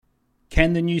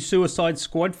Can the new Suicide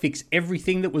Squad fix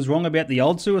everything that was wrong about the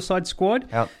old Suicide Squad?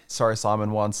 Sorry,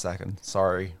 Simon, 1 second.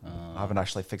 Sorry. I haven't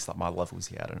actually fixed up my levels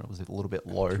yet, and it was a little bit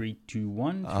low. 3, 2,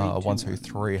 1. 1, 2,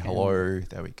 3. Hello.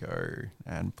 There we go.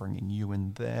 And bringing you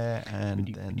in there,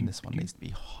 and then this one needs to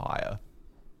be higher.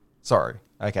 Sorry.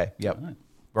 Okay. Yep.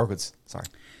 We're all good. Sorry.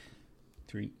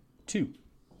 3, 2.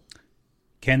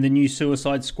 Can the new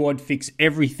Suicide Squad fix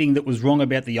everything that was wrong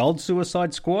about the old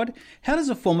Suicide Squad? How does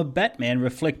a former Batman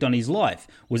reflect on his life?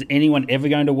 Was anyone ever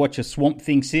going to watch a Swamp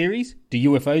Thing series? Do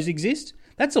UFOs exist?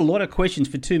 That's a lot of questions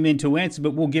for two men to answer,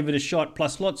 but we'll give it a shot,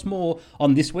 plus lots more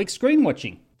on this week's Screen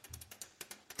Watching.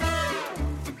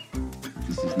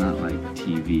 This is not like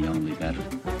TV, only better.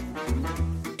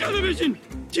 Television!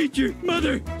 Teacher!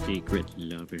 Mother! Secret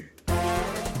lover.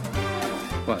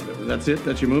 What, that's it?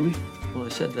 That's your movie? Well, I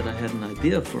said that I had an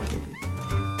idea for a movie.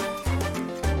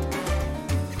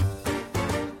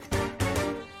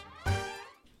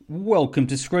 Welcome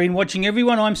to Screen Watching,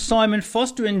 everyone. I'm Simon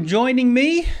Foster, and joining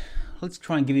me, let's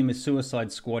try and give him a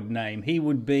Suicide Squad name. He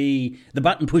would be the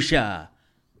Button Pusher,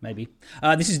 maybe.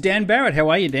 This is Dan Barrett. How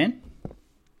are you, Dan?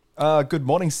 Good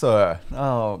morning, sir.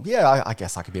 Oh, yeah, I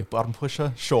guess I could be a button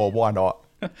pusher. Sure, why not?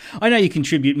 I know you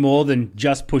contribute more than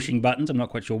just pushing buttons. I'm not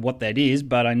quite sure what that is,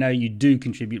 but I know you do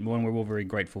contribute more, and we're all very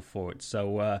grateful for it.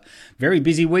 So, very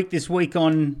busy week this week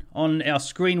on our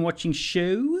Screen Watching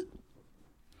show.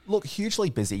 Look, hugely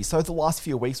busy. So the last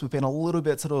few weeks, we've been a little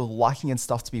bit sort of lacking in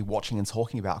stuff to be watching and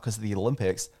talking about because of the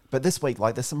Olympics. But this week,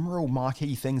 there's some real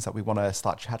marquee things that we want to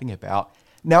start chatting about.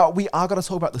 Now, we are going to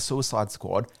talk about the Suicide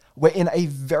Squad. We're in a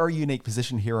very unique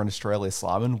position here in Australia,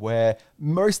 Simon, where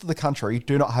most of the country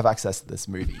do not have access to this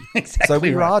movie. Exactly. So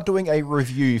we right. are doing a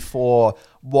review for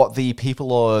what the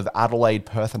people of Adelaide,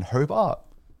 Perth and Hobart.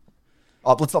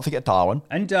 Let's not forget Darwin.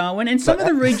 And Darwin, and some of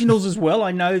the regionals as well.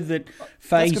 I know that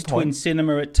Phase Twin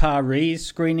Cinema at Taree is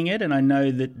screening it, and I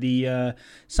know that the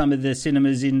some of the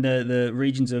cinemas in the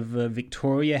regions of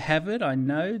Victoria have it. I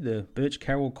know the Birch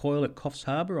Carroll Coil at Coffs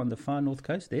Harbour on the far north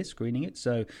coast, they're screening it.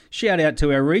 So shout out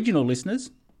to our regional listeners.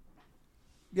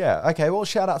 Yeah, okay, well,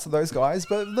 shout out to those guys,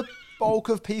 but the bulk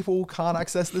of people can't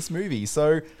access this movie,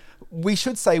 so we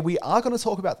should say we are going to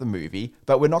talk about the movie,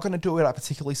 but we're not going to do it at a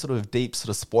particularly sort of deep sort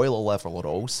of spoiler level at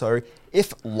all. So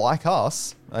if, like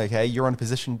us, okay, you're in a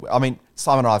position... I mean,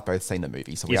 Simon and I have both seen the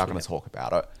movie, so we are going to talk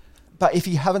about it. But if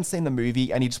you haven't seen the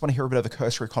movie and you just want to hear a bit of a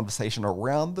cursory conversation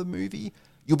around the movie,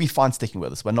 you'll be fine sticking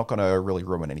with us. We're not going to really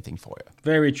ruin anything for you.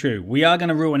 Very true. We are going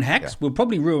to ruin Hax. Yeah. We'll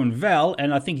probably ruin Val,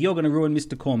 and I think you're going to ruin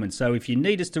Mr. Corman. So if you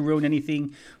need us to ruin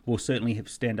anything, we'll certainly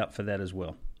stand up for that as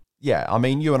well. Yeah, I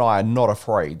mean, you and I are not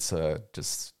afraid to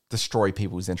just destroy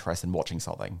people's interest in watching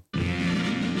something.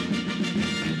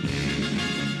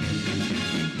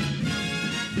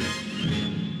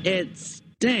 It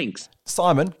stinks.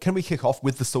 Simon, can we kick off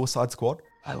with the Suicide Squad?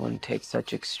 I wouldn't take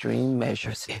such extreme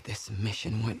measures if this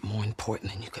mission went more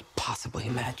important than you could possibly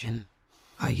imagine.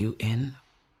 Are you in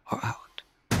or out?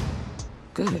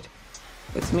 Good.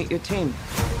 Let's meet your team.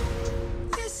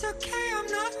 It's okay, I'm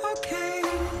not okay.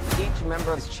 Each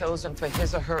member is chosen for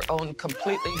his or her own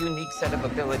completely unique set of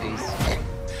abilities.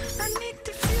 I need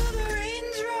to feel the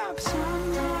raindrops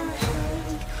on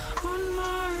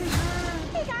my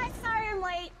head. Hey guys, sorry I'm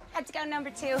late. Had to go number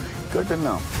 2. Good to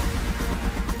know.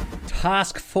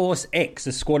 Task Force X,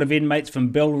 a squad of inmates from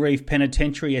Belle Reef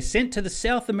Penitentiary, are sent to the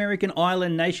South American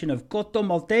island nation of Coto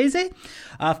Maltese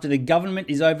after the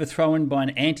government is overthrown by an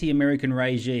anti-American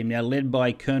regime, now led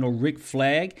by Colonel Rick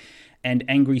Flag and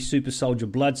angry super soldier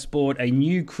Bloodsport. A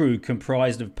new crew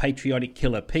comprised of patriotic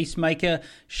killer Peacemaker,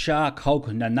 Shark Hulk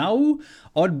Nanau,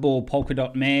 oddball Polka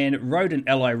Dot Man, rodent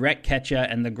ally Ratcatcher,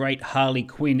 and the great Harley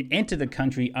Quinn enter the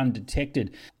country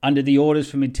undetected. Under the orders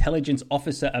from intelligence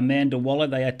officer Amanda Waller,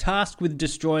 they are tasked with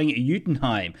destroying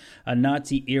Jotunheim, a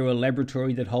Nazi-era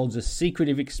laboratory that holds a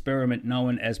secretive experiment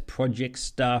known as Project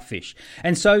Starfish.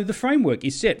 And so the framework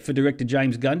is set for director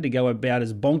James Gunn to go about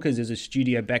as bonkers as a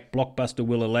studio-backed blockbuster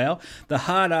will allow. The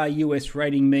hard R US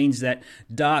rating means that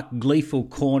dark, gleeful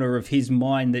corner of his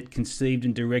mind that conceived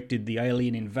and directed the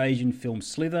alien invasion film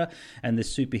Slither and the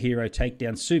superhero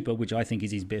Takedown Super, which I think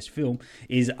is his best film,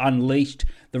 is unleashed.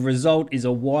 The result is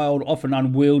a wild, often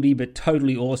unwieldy, but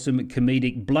totally awesome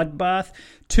comedic bloodbath.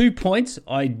 2 points.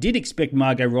 I did expect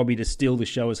Margot Robbie to steal the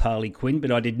show as Harley Quinn,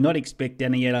 but I did not expect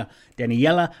Daniela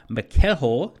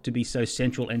McElhaw to be so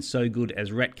central and so good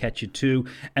as Ratcatcher 2.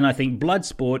 And I think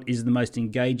Bloodsport is the most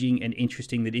engaging exciting and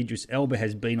interesting that Idris Elba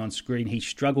has been on screen. He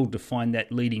struggled to find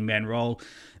that leading man role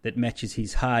that matches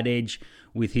his hard edge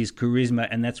with his charisma,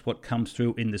 and that's what comes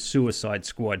through in The Suicide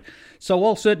Squad. So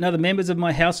while certain other members of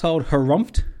my household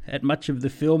harumphed at much of the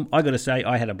film, I got to say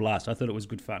I had a blast. I thought it was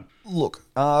good fun. Look,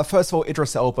 first of all,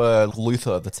 Idris Elba,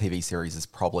 Luther, the TV series, is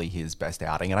probably his best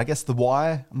outing. And I guess The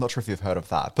Wire, I'm not sure if you've heard of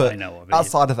that. But I know of it,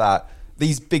 outside of that,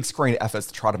 these big screen efforts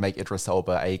to try to make Idris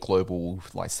Elba a global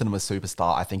cinema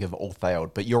superstar, I think have all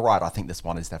failed. But you're right, I think this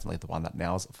one is definitely the one that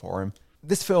nails it for him.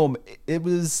 This film, it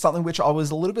was something which I was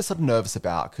a little bit sort of nervous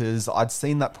about because I'd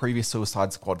seen that previous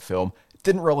Suicide Squad film,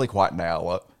 didn't really quite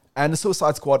nail it. And the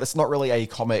Suicide Squad, it's not really a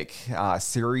comic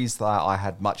series that I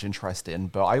had much interest in,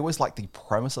 but I always like the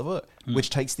premise of it, which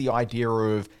takes the idea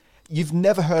of you've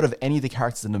never heard of any of the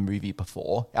characters in the movie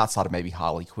before, outside of maybe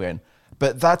Harley Quinn.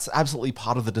 But that's absolutely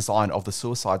part of the design of the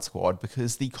Suicide Squad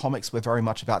because the comics were very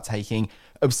much about taking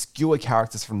obscure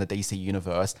characters from the DC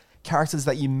universe, characters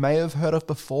that you may have heard of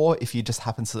before if you just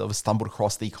happened to have stumbled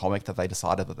across the comic that they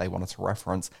decided that they wanted to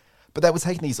reference. But they were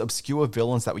taking these obscure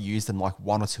villains that were used in like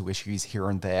one or two issues here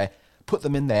and there, put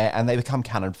them in there, and they become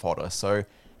cannon fodder. So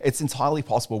it's entirely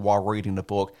possible while reading the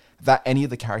book that any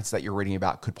of the characters that you're reading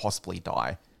about could possibly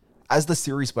die. As the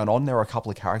series went on, there were a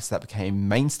couple of characters that became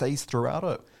mainstays throughout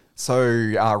it.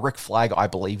 So Rick Flag, I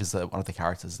believe, is one of the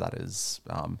characters that is,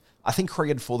 I think,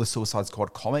 created for the Suicide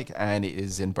Squad comic, and it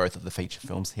is in both of the feature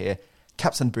films here.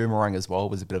 Captain Boomerang as well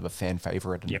was a bit of a fan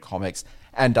favorite in the comics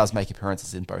and does make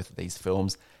appearances in both of these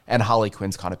films. And Harley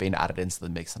Quinn's kind of been added into the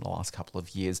mix in the last couple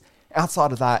of years.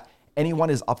 Outside of that, anyone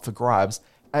is up for grabs.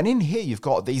 And in here, you've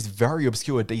got these very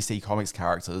obscure DC Comics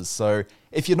characters. So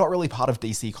if you're not really part of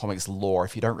DC Comics lore,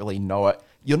 if you don't really know it,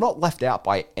 you're not left out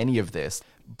by any of this.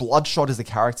 Bloodshot is a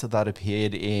character that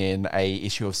appeared in a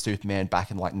issue of Superman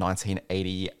back in like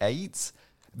 1988,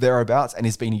 thereabouts, and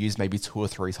has been used maybe 2 or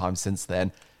 3 times since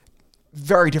then.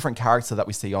 Very different character that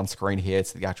we see on screen here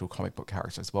to the actual comic book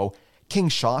character as well. King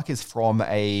Shark is from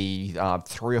a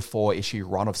 3 or 4 issue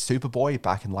run of Superboy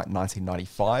back in like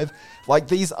 1995. Like,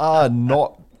 these are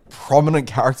not prominent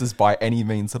characters by any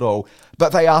means at all,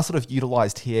 but they are sort of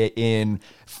utilized here in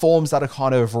forms that are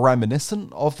kind of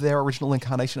reminiscent of their original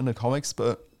incarnation in the comics,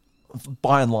 but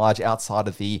by and large, outside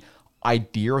of the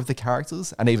idea of the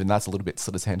characters, and even that's a little bit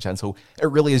sort of tangential, it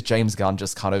really is James Gunn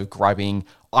just kind of grabbing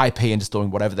IP and just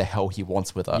doing whatever the hell he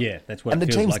wants with it. Yeah, that's what and it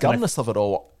the feels James like. Gunness of it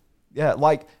all. Yeah,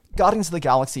 like Guardians of the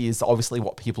Galaxy is obviously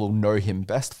what people know him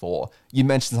best for. You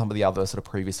mentioned some of the other sort of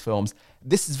previous films.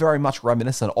 This is very much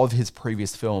reminiscent of his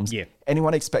previous films. Yeah.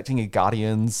 Anyone expecting a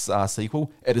Guardians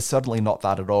sequel? It is certainly not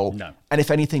that at all. No. And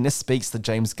if anything, this speaks to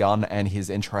James Gunn and his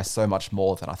interest so much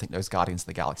more than I think those Guardians of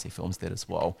the Galaxy films did as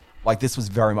well. Like, this was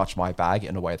very much my bag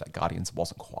in a way that Guardians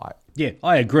wasn't quite. Yeah,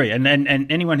 I agree. And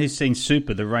anyone who's seen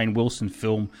Super, the Rainn Wilson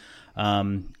film,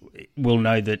 will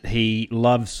know that he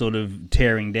loves sort of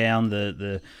tearing down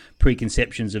the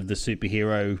preconceptions of the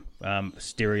superhero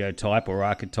stereotype or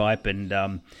archetype, and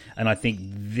I think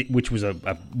which was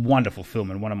a wonderful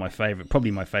film and one of my favorite,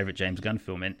 probably my favorite James Gunn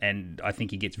film, and I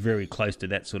think he gets very close to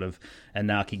that sort of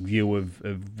anarchic view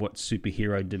of what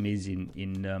superhero-dom is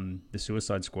in the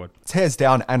Suicide Squad. Tears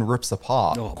down and rips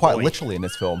apart, quite boy. literally in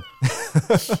this film.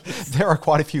 There are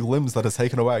quite a few limbs that are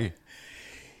taken away.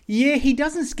 Yeah, he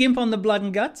doesn't skimp on the blood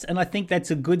and guts, and I think that's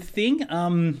a good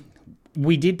thing.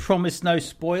 We did promise no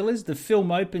spoilers. The film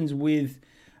opens with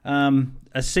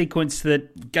a sequence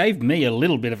that gave me a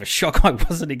little bit of a shock. I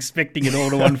wasn't expecting it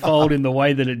all to unfold in the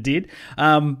way that it did,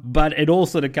 but it all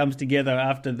sort of comes together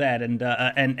after that.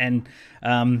 And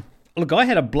look, I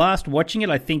had a blast watching it.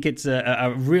 I think it's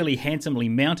a really handsomely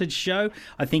mounted show.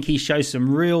 I think he shows some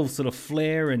real sort of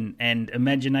flair and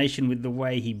imagination with the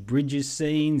way he bridges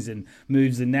scenes and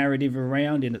moves the narrative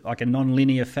around in like a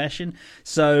non-linear fashion.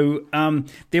 So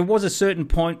there was a certain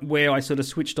point where I sort of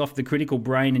switched off the critical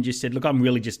brain and just said, look, I'm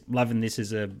really just loving this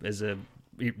as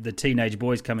the teenage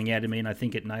boys coming out of me, and I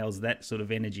think it nails that sort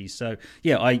of energy. So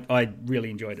yeah, I really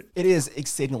enjoyed it. It is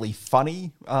exceedingly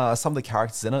funny, some of the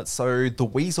characters in it. So the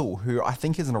Weasel, who I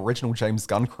think is an original James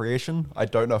Gunn creation. I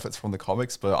don't know if it's from the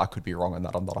comics, but I could be wrong on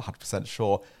that. I'm not 100%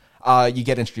 sure. You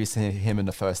get introduced to him in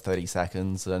the first 30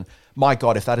 seconds, and my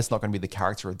God, if that is not going to be the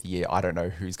character of the year, I don't know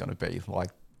who's going to be.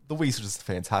 Like, the Weasel is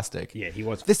fantastic. Yeah, he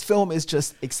was. This film is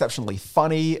just exceptionally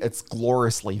funny. It's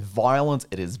gloriously violent.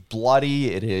 It is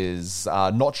bloody. It is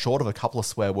not short of a couple of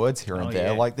swear words here and there.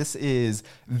 Yeah. Like, this is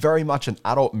very much an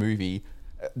adult movie.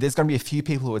 there's going to be a few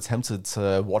people who are tempted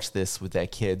to watch this with their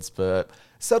kids, but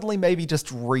certainly maybe just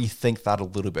rethink that a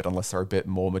little bit unless they're a bit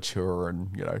more mature and,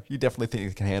 you definitely think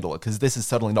you can handle it, because this is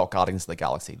certainly not Guardians of the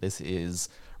Galaxy. This is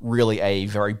really a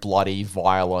very bloody,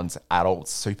 violent, adult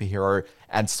superhero,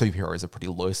 and superhero is a pretty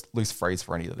loose phrase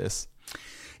for any of this.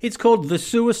 It's called The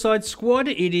Suicide Squad.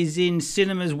 It is in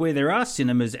cinemas where there are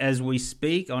cinemas as we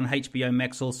speak, on HBO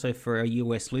Max also for our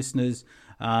US listeners.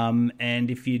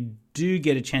 And if you do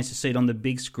get a chance to see it on the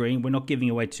big screen, we're not giving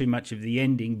away too much of the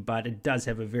ending, but it does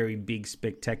have a very big,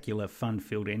 spectacular,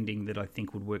 fun-filled ending that I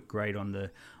think would work great on the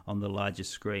larger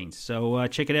screen. So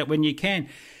check it out when you can.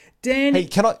 Dan, hey,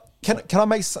 can I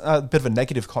make a bit of a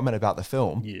negative comment about the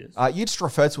film? Yes. You just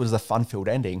referred to it as a fun-filled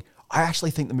ending. I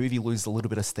actually think the movie loses a little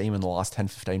bit of steam in the last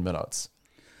 10-15 minutes.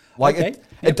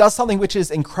 It does something which is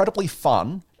incredibly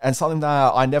fun and something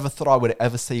that I never thought I would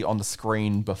ever see on the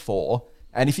screen before.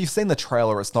 And if you've seen the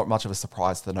trailer, it's not much of a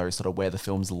surprise to know sort of where the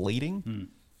film's leading.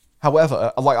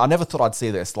 However, I never thought I'd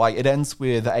see this. It ends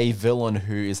with a villain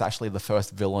who is actually the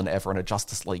first villain ever in a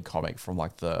Justice League comic from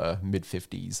the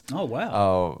mid-50s. Oh,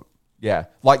 wow. Yeah.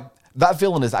 That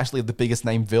villain is actually the biggest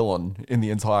named villain in the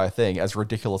entire thing, as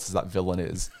ridiculous as that villain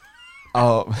is.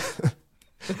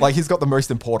 He's got the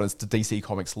most importance to DC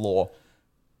Comics lore.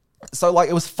 So,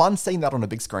 it was fun seeing that on a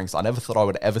big screen, because I never thought I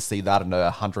would ever see that in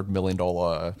a $100 million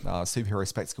superhero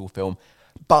spectacle film.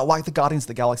 But like the Guardians of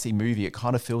the Galaxy movie, it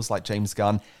kind of feels like James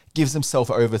Gunn gives himself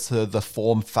over to the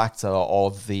form factor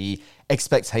of the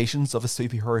expectations of a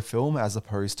superhero film, as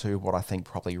opposed to what I think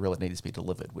probably really needed to be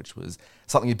delivered, which was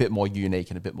something a bit more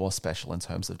unique and a bit more special in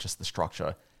terms of just the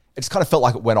structure. It just kind of felt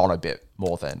like it went on a bit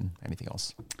more than anything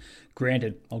else.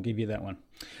 Granted, I'll give you that one.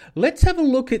 Let's have a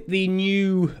look at the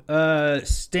new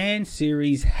Stan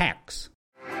series, Hacks.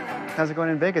 How's it going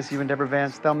in Vegas? You and Deborah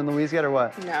Vance, Thelma and Louise yet, or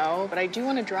what? No, but I do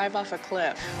want to drive off a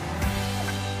cliff.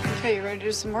 Okay, you ready to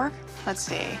do some work? Let's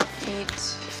see.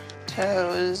 Feet,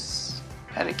 toes,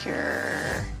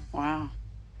 pedicure. Wow.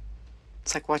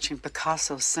 It's like watching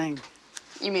Picasso sing.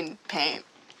 You mean paint?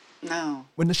 No.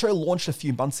 When the show launched a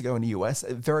few months ago in the US,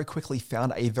 it very quickly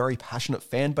found a very passionate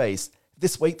fan base.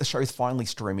 This week, the show's finally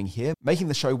streaming here, making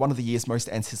the show one of the year's most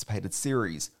anticipated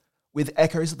series. With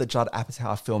echoes of the Judd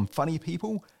Apatow film Funny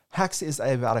People, Hacks is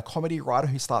about a comedy writer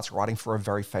who starts writing for a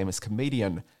very famous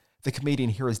comedian. The comedian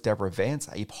here is Deborah Vance,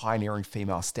 a pioneering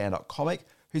female stand-up comic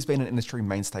who's been an industry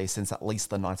mainstay since at least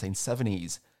the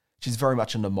 1970s. She's very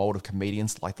much in the mold of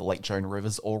comedians like the late Joan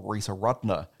Rivers or Rita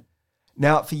Rudner.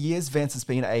 Now, for years, Vance has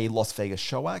been a Las Vegas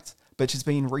show act, but she's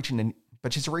reaching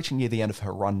near the end of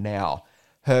her run now.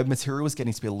 Her material is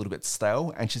getting to be a little bit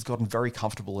stale, and she's gotten very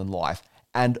comfortable in life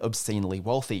and obscenely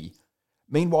wealthy.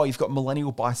 Meanwhile, you've got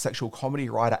millennial bisexual comedy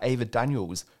writer Ava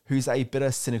Daniels, who's a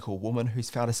bitter, cynical woman who's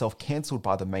found herself cancelled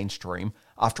by the mainstream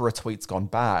after a tweet's gone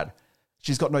bad.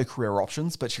 She's got no career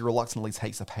options, but she reluctantly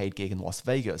takes a paid gig in Las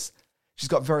Vegas. She's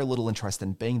got very little interest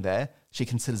in being there. She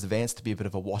considers Vance to be a bit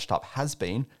of a washed-up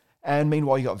has-been, and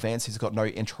meanwhile you got Vance, who's got no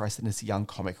interest in this young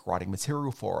comic writing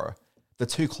material for her. The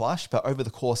two clash, but over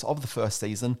the course of the first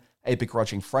season, a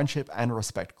begrudging friendship and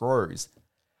respect grows.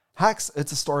 Hacks,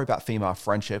 it's a story about female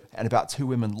friendship and about two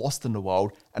women lost in the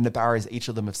world and the barriers each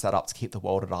of them have set up to keep the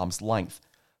world at arm's length.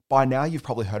 By now, you've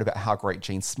probably heard about how great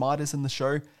Jean Smart is in the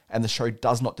show, and the show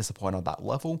does not disappoint on that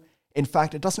level. In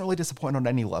fact, it doesn't really disappoint on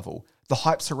any level. The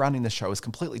hype surrounding the show is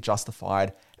completely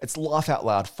justified. It's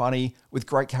laugh-out-loud funny, with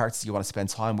great characters you want to spend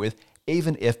time with,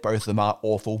 even if both of them are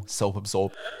awful,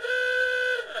 self-absorbed.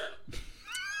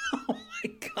 Oh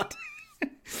my God.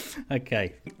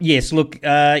 Okay. Yes, look,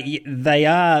 they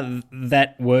are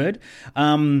that word.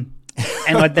 And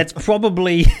that's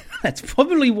probably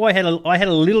why I had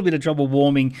a little bit of trouble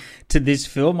warming to this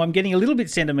film. I'm getting a little bit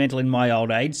sentimental in my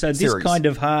old age, so this kind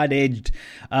of hard-edged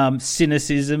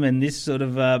cynicism and this sort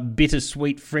of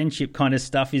bittersweet friendship kind of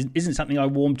stuff isn't something I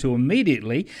warm to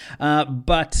immediately,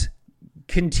 but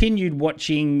continued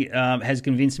watching has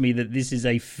convinced me that this is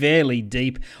a fairly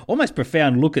deep, almost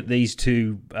profound look at these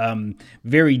two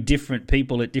very different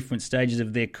people at different stages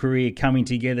of their career coming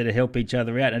together to help each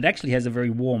other out. And it actually has a very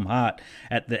warm heart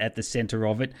at the center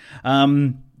of it.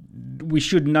 We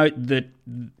should note that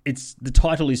the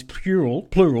title is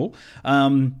plural.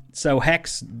 So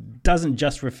Hacks doesn't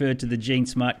just refer to the Jean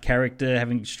Smart character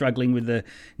struggling with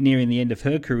nearing the end of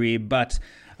her career, but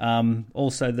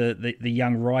also the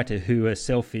young writer who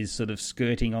herself is sort of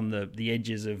skirting on the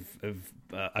edges of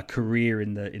a career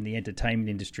in the entertainment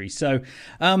industry. So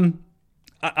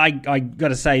I got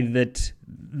to say that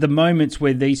the moments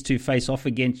where these two face off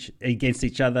against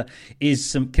each other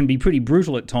can be pretty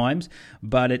brutal at times,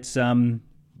 but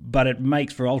it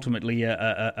makes for ultimately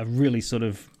a really sort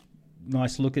of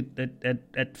nice look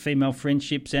at female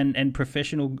friendships and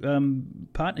professional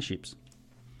partnerships.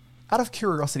 Out of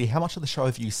curiosity, how much of the show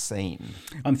have you seen?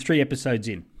 I'm 3 episodes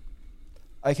in.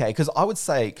 Okay, because I would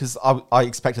say, because I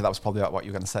expected that was probably what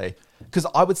you were going to say, because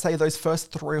I would say those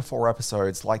first 3 or 4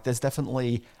 episodes, like there's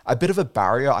definitely a bit of a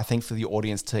barrier, I think, for the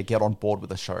audience to get on board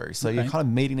with the show. So you're kind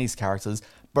of meeting these characters.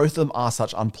 Both of them are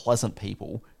such unpleasant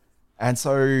people. And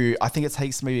so I think it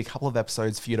takes maybe a couple of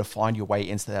episodes for you to find your way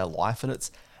into their life. And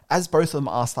it's as both of them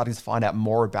are starting to find out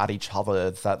more about each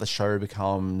other that the show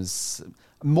becomes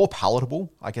more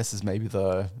palatable, I guess is maybe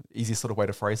the easiest sort of way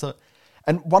to phrase it.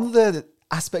 And one of the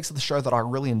aspects of the show that I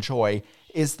really enjoy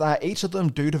is that each of them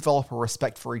do develop a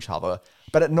respect for each other,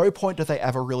 but at no point do they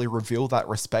ever really reveal that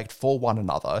respect for one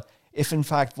another. If in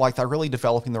fact, like, they're really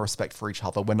developing the respect for each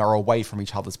other when they're away from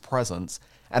each other's presence,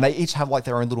 and they each have like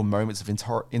their own little moments of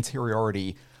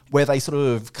interiority where they sort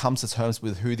of come to terms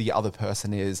with who the other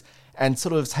person is and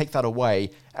sort of take that away,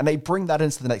 and they bring that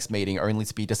into the next meeting only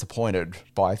to be disappointed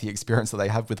by the experience that they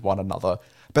have with one another.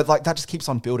 But like that just keeps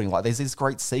on building. Like there's these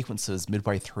great sequences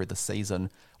midway through the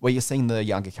season where you're seeing the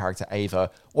younger character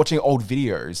Ava watching old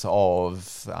videos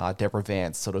of Deborah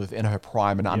Vance sort of in her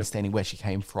prime and understanding where she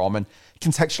came from and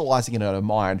contextualizing it in her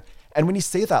mind. And when you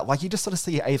see that, like, you just sort of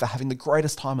see Ava having the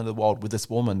greatest time in the world with this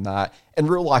woman that in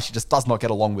real life she just does not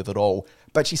get along with at all.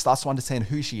 But she starts to understand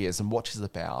who she is and what she's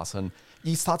about. And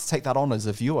you start to take that on as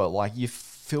a viewer. Like, you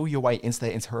feel your way into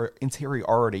their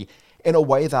interiority in a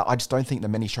way that I just don't think that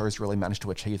many shows really manage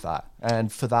to achieve that. And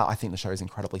for that, I think the show is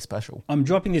incredibly special. I'm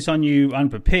dropping this on you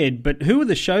unprepared, but who are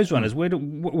the showrunners?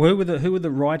 Who are the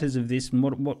writers of this, and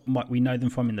what might we know them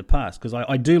from in the past? Because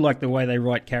I do like the way they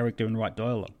write character and write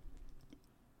dialogue.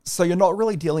 So you're not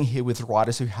really dealing here with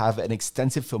writers who have an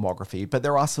extensive filmography, but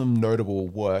there are some notable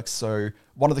works. So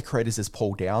one of the creators is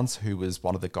Paul Downs, who was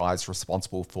one of the guys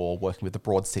responsible for working with the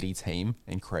Broad City team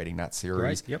in creating that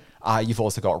series. Great, yep. You've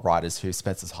also got writers who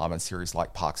spent some time on series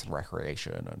like Parks and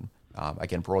Recreation and,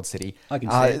 again, Broad City. I can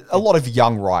see it. A lot of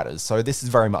young writers. So this is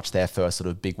very much their first sort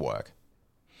of big work.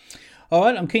 All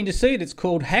right, I'm keen to see it. It's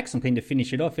called Hacks. I'm keen to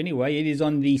finish it off anyway. It is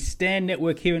on the Stan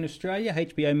Network here in Australia,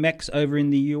 HBO Max over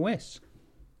in the US.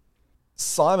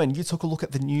 Simon, you took a look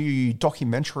at the new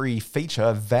documentary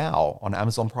feature, Val, on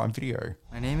Amazon Prime Video.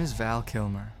 My name is Val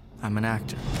Kilmer. I'm an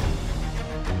actor.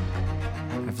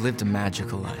 I've lived a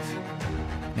magical life,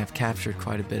 and I've captured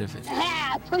quite a bit of it.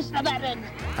 Push the button!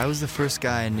 I was the first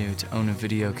guy I knew to own a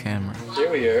video camera.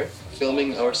 Here we are,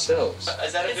 filming ourselves.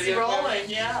 Is that a video rolling,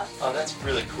 yeah. Oh, that's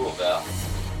really cool, Val.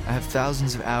 I have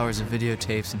thousands of hours of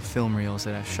videotapes and film reels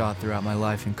that I've shot throughout my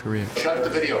life and career. Shut the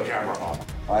video camera off.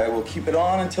 I will keep it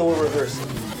on until we're rehearsing.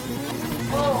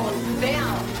 Oh,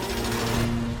 Val!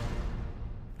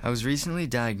 I was recently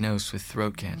diagnosed with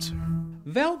throat cancer.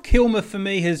 Val Kilmer, for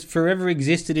me, has forever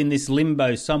existed in this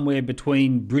limbo somewhere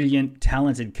between brilliant,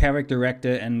 talented character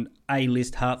actor and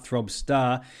A-list heartthrob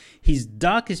star. His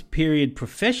darkest period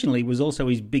professionally was also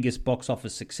his biggest box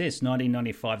office success,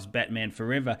 1995's Batman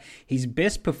Forever. His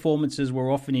best performances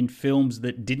were often in films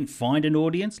that didn't find an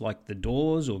audience, like The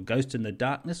Doors or Ghost in the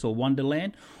Darkness or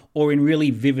Wonderland, or in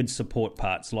really vivid support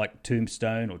parts like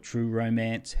Tombstone or True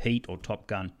Romance, Heat or Top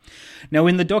Gun. Now,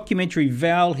 in the documentary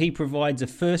Val, he provides a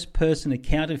first-person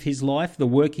account of his life, the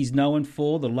work he's known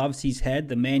for, the loves he's had,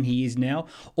 the man he is now.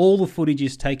 All the footage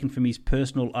is taken from his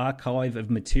personal archive of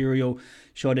material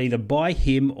shot either by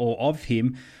him or of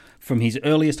him, from his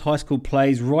earliest high school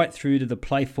plays right through to the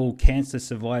playful cancer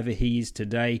survivor he is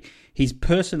today. His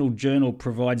personal journal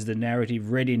provides the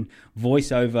narrative, read in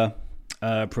voiceover,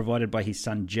 provided by his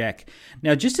son Jack.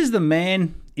 Now, just as the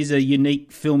man is a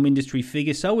unique film industry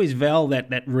figure, so is Val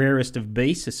that rarest of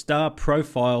beasts, a star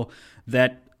profile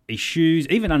that eschews,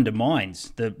 even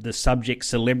undermines the subject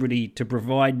celebrity to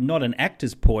provide not an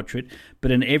actor's portrait,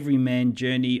 but an everyman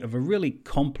journey of a really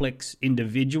complex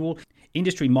individual.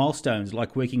 Industry milestones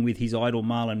like working with his idol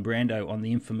Marlon Brando on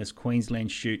the infamous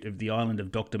Queensland shoot of The Island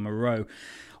of Dr. Moreau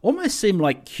almost seem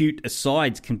like cute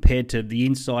asides compared to the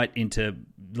insight into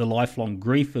the lifelong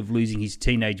grief of losing his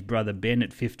teenage brother Ben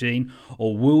at 15,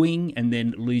 or wooing and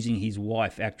then losing his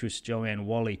wife, actress Joanne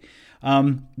Whalley.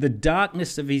 The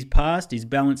darkness of his past is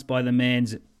balanced by the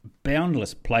man's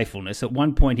boundless playfulness. At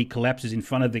one point he collapses in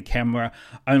front of the camera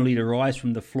only to rise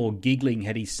from the floor giggling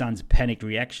at his son's panicked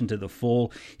reaction to the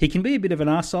fall. He can be a bit of an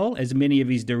arsehole, as many of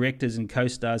his directors and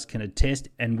co-stars can attest,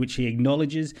 and which he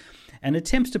acknowledges and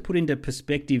attempts to put into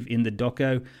perspective in the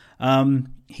doco.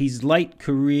 His late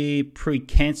career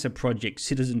pre-cancer project,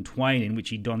 Citizen Twain, in which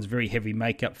he dons very heavy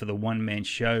makeup for the one-man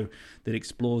show that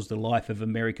explores the life of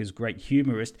America's great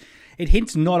humorist, it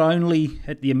hints not only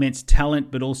at the immense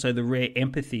talent but also the rare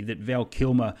empathy that Val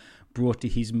Kilmer brought to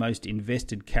his most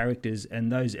invested characters,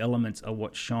 and those elements are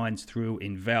what shines through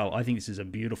in Val. I think this is a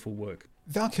beautiful work.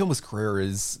 Val Kilmer's career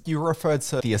is, you referred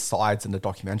to the asides in the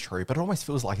documentary, but it almost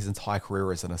feels like his entire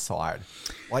career is an aside.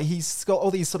 Like, he's got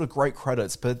all these sort of great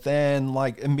credits, but then,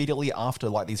 like, immediately after,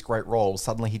 like, these great roles,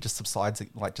 suddenly he just subsides,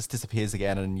 like, just disappears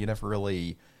again, and you never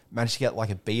really manage to get,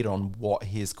 like, a beat on what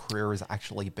his career has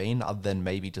actually been, other than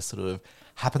maybe just sort of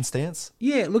happenstance.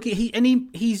 Yeah, look,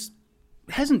 he's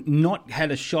hasn't not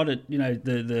had a shot at, you know,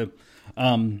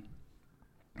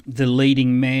 the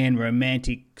leading man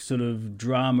romantic sort of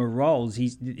drama roles.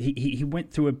 He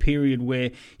went through a period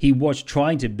where he was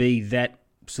trying to be that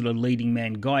sort of leading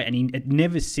man guy, and it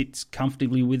never sits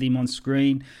comfortably with him on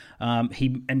screen.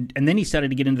 And then he started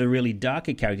to get into the really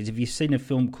darker characters. Have you seen a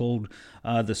film called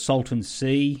The Salton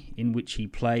Sea, in which he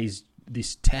plays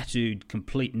this tattooed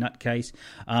complete nutcase?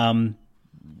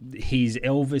 He's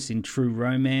Elvis in True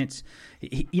Romance.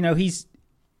 He's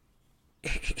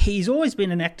always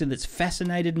been an actor that's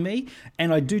fascinated me,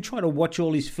 and I do try to watch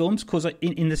all his films because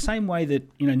in the same way that,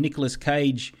 you know, Nicolas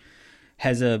Cage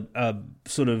has a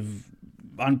sort of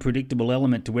unpredictable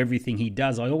element to everything he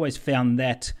does, I always found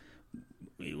that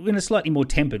in a slightly more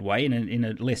tempered way, in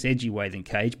a less edgy way than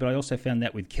Cage, but I also found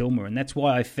that with Kilmer, and that's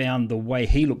why I found the way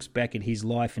he looks back at his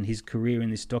life and his career in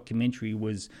this documentary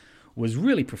was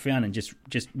really profound and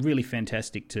just really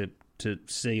fantastic to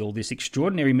see all this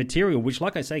extraordinary material, which,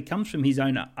 like I say, comes from his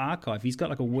own archive. He's got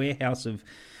like a warehouse of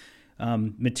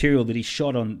material that he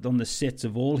shot on the sets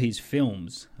of all his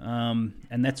films,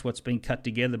 and that's what's been cut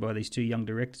together by these two young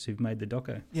directors who've made the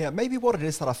doco. Yeah, maybe what it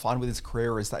is that I find with his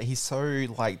career is that he's so,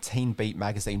 like, Teen Beat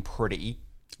magazine pretty,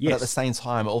 but at the same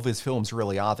time, all of his films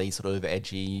really are these sort of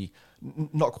edgy,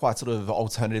 not quite sort of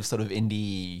alternative sort of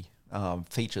indie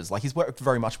features. Like, he's worked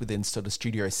very much within sort of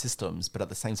studio systems, but at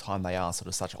the same time they are sort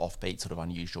of such offbeat, sort of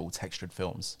unusual textured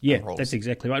films. Yeah, that's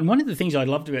exactly right. And one of the things I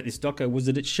loved about this doco was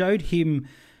that it showed him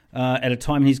at a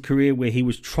time in his career where he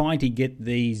was trying to get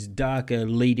these darker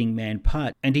leading man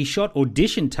parts, and he shot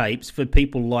audition tapes for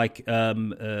people like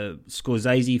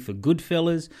Scorsese for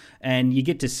Goodfellas, and you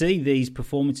get to see these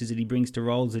performances that he brings to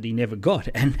roles that he never got,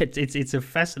 and it's a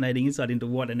fascinating insight into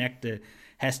what an actor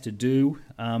has to do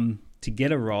to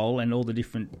get a role, and all the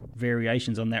different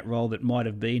variations on that role that might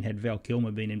have been had Val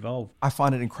Kilmer been involved. I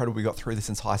find it incredible we got through this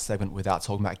entire segment without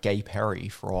talking about Gay Perry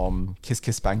from Kiss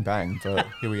Kiss Bang Bang, but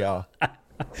here we are.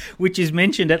 Which is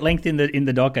mentioned at length in the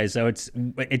doco, so it's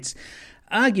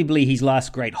arguably his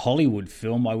last great Hollywood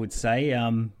film, I would say,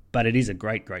 but it is a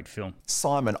great film.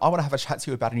 Simon, I want to have a chat to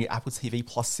you about a new Apple TV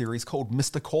Plus series called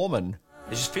Mr. Corman.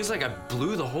 It just feels like I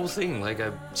blew the whole thing, like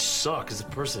I suck as a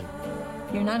person.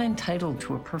 You're not entitled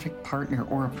to a perfect partner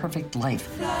or a perfect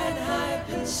life.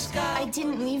 I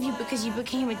didn't leave you because you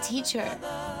became a teacher.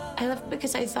 I left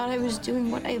because I thought I was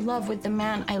doing what I love with the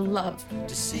man I love.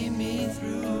 To see me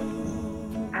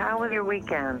through. How was your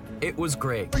weekend? It was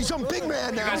great. He's some big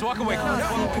man now. You guys walk away.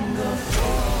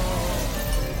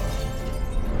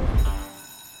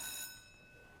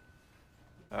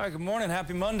 All right, good morning.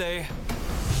 Happy Monday.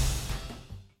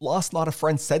 Last night, a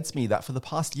friend said to me that for the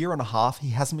past year and a half,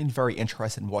 he hasn't been very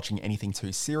interested in watching anything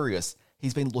too serious.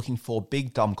 He's been looking for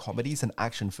big, dumb comedies and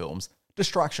action films,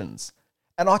 distractions.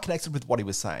 And I connected with what he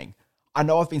was saying. I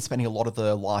know I've been spending a lot of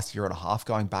the last year and a half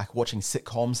going back watching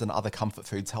sitcoms and other comfort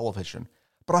food television,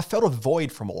 but I felt a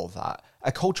void from all of that,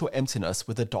 a cultural emptiness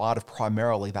with a diet of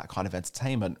primarily that kind of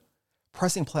entertainment.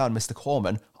 Pressing play on Mr.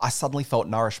 Corman, I suddenly felt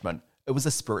nourishment. It was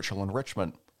a spiritual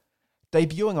enrichment.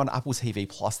 Debuting on Apple TV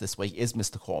Plus this week is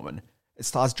Mr. Corman. It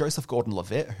stars Joseph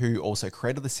Gordon-Levitt, who also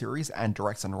created the series and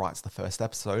directs and writes the first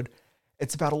episode.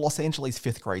 It's about a Los Angeles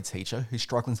 5th grade teacher who's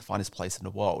struggling to find his place in the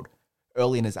world.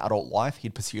 Early in his adult life,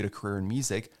 he'd pursued a career in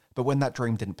music, but when that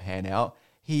dream didn't pan out,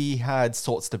 he had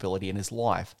sought stability in his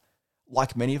life.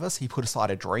 Like many of us, he put aside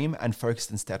a dream and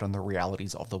focused instead on the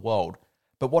realities of the world.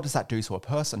 But what does that do to a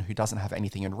person who doesn't have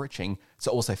anything enriching to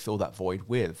also fill that void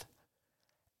with?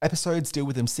 Episodes deal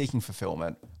with him seeking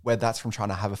fulfillment, whether that's from trying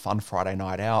to have a fun Friday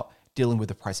night out, dealing with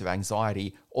depressive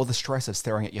anxiety, or the stress of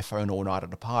staring at your phone all night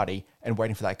at a party and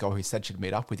waiting for that girl who said she'd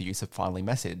meet up with you to finally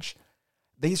message.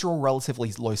 These are all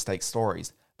relatively low-stakes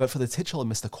stories, but for the titular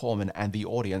Mr. Corman and the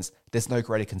audience, there's no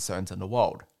greater concerns in the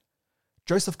world.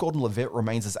 Joseph Gordon-Levitt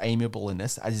remains as amiable in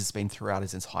this as he's been throughout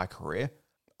his entire career.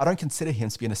 I don't consider him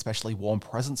to be an especially warm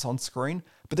presence on screen,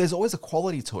 but there's always a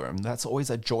quality to him that's always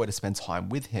a joy to spend time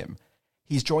with him.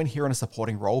 He's joined here in a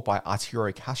supporting role by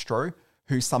Arturo Castro,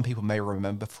 who some people may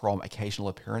remember from occasional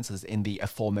appearances in the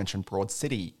aforementioned Broad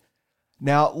City.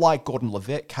 Now, like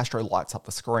Gordon-Levitt, Castro lights up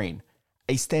the screen.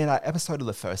 A standout episode of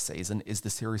the first season is the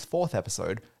series' 4th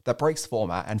episode that breaks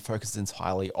format and focuses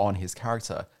entirely on his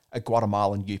character, a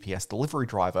Guatemalan UPS delivery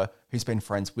driver who's been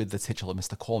friends with the titular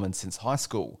Mr. Corman since high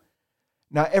school.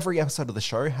 Now, every episode of the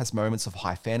show has moments of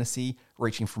high fantasy,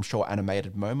 reaching from short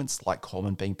animated moments like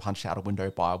Corman being punched out a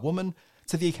window by a woman,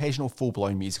 to the occasional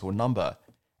full-blown musical number.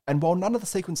 And while none of the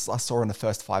sequences I saw in the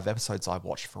first 5 episodes I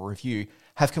watched for review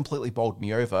have completely bowled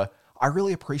me over, I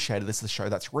really appreciated this as a show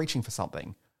that's reaching for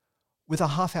something. With a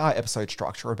half-hour episode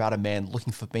structure about a man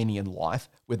looking for meaning in life,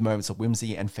 with moments of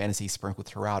whimsy and fantasy sprinkled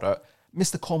throughout it,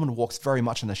 Mr. Corman walks very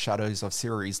much in the shadows of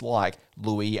series like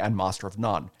Louis and Master of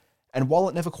None. And while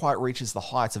it never quite reaches the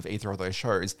heights of either of those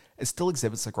shows, it still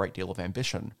exhibits a great deal of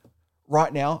ambition.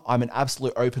 Right now, I'm in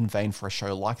absolute open vein for a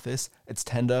show like this. It's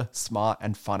tender, smart,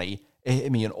 and funny. It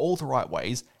hit me in all the right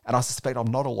ways, and I suspect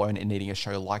I'm not alone in needing a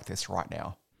show like this right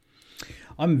now.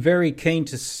 I'm very keen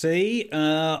to see.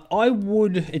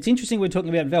 It's interesting we're talking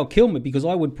about Val Kilmer, because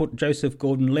I would put Joseph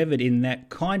Gordon-Levitt in that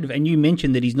kind of, and you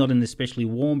mentioned that he's not an especially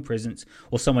warm presence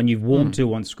or someone you've warmed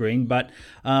to on screen, but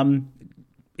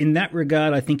in that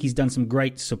regard, I think he's done some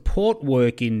great support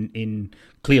work in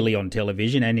clearly on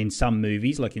television and in some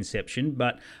movies like Inception,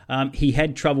 but he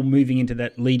had trouble moving into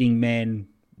that leading man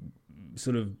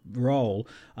sort of role.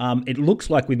 It looks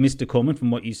like with Mr. Corman,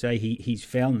 from what you say, he's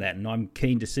found that, and I'm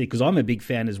keen to see, because I'm a big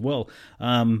fan as well,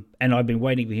 and I've been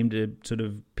waiting for him to sort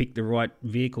of pick the right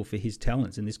vehicle for his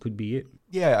talents, and this could be it.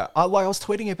 Yeah, I was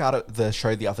tweeting about the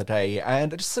show the other day,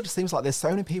 and it just sort of seems like there's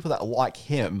so many people that like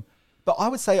him, but I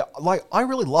would say, I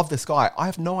really love this guy. I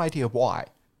have no idea why.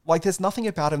 There's nothing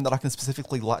about him that I can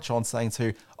specifically latch on saying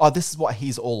to, this is what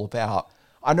he's all about.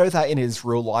 I know that in his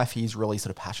real life, he's really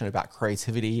sort of passionate about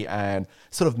creativity and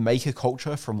sort of maker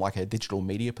culture from a digital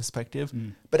media perspective.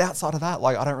 But outside of that,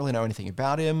 I don't really know anything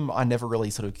about him. I never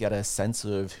really sort of get a sense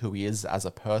of who he is as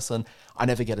a person. I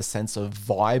never get a sense of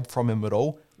vibe from him at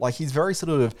all. He's very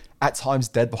sort of, at times,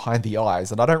 dead behind the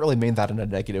eyes. And I don't really mean that in a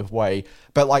negative way.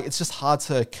 But it's just hard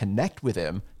to connect with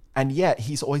him. And yet,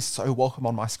 he's always so welcome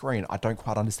on my screen. I don't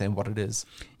quite understand what it is.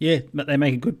 Yeah, but they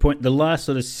make a good point. The last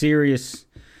sort of serious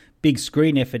big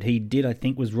screen effort he did, I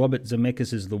think, was Robert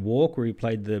Zemeckis' The Walk, where he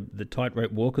played the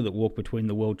tightrope walker that walked between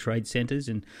the World Trade Centers,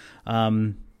 and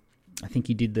I think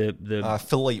he did the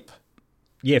Philippe.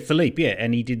 Yeah, Philippe. Yeah,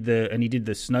 and he did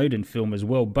the Snowden film as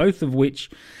well. Both of which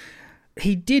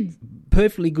he did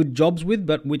perfectly good jobs with,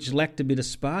 but which lacked a bit of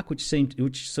spark, which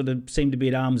sort of seemed to be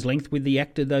at arm's length with the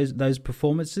actor. Those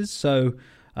performances. So.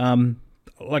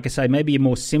 Like I say, maybe a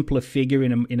more simpler figure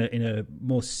in a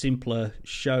more simpler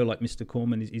show like Mr.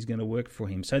 Corman is going to work for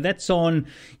him. So that's on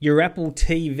your Apple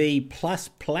TV Plus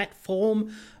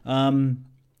platform.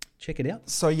 Check it out.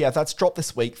 So yeah, that's dropped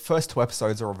this week. First 2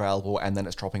 episodes are available, and then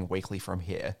it's dropping weekly from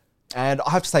here. And I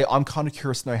have to say, I'm kind of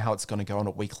curious to know how it's going to go on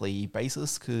a weekly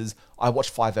basis, because I watched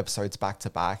 5 episodes back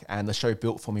to back, and the show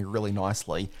built for me really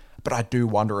nicely. But I do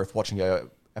wonder if watching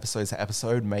episode to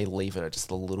episode may leave it just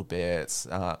a little bit,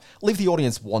 leave the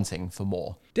audience wanting for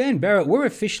more. Dan Barrett, we're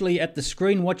officially at the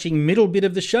screen watching middle bit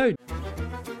of the show.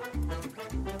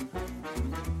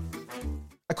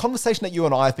 A conversation that you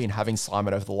and I have been having,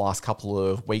 Simon, over the last couple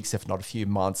of weeks, if not a few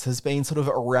months, has been sort of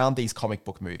around these comic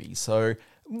book movies. So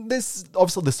there's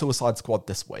obviously the Suicide Squad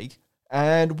this week.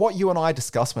 And what you and I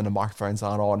discuss when the microphones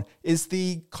aren't on is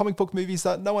the comic book movies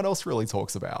that no one else really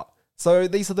talks about. So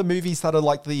these are the movies that are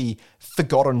the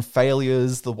forgotten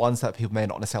failures, the ones that people may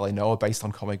not necessarily know are based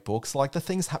on comic books, the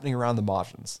things happening around the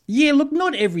margins. Yeah, look,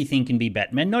 not everything can be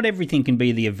Batman. Not everything can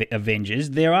be the Avengers.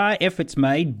 There are efforts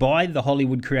made by the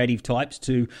Hollywood creative types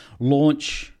to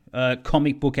launch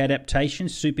comic book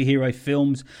adaptations, superhero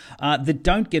films that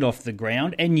don't get off the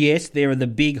ground. And yes, there are the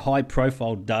big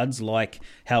high-profile duds like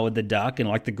Howard the Duck and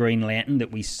like the Green Lantern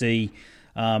that we see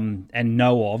and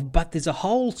know of. But there's a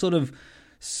whole sort of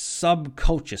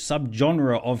subculture,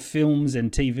 subgenre of films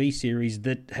and TV series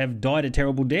that have died a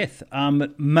terrible death.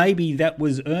 Maybe that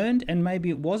was earned and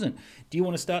maybe it wasn't. Do you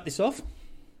want to start this off?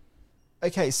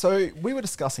 Okay, so we were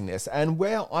discussing this, and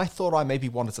where I thought I maybe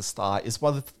wanted to start is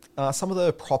whether some of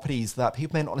the properties that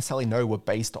people may not necessarily know were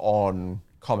based on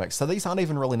comics. So these aren't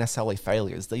even really necessarily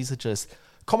failures. These are just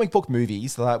comic book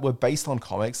movies that were based on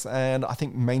comics, and I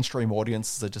think mainstream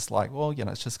audiences are just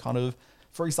it's just kind of,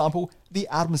 for example, The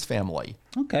Addams Family.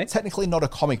 Okay. Technically not a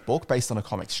comic book based on a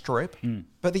comic strip,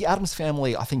 but The Addams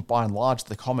Family, I think by and large,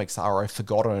 the comics are a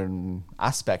forgotten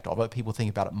aspect of it. People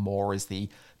think about it more as the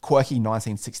quirky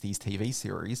 1960s TV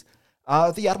series.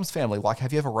 The Addams Family,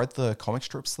 have you ever read the comic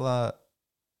strips that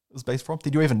it was based from?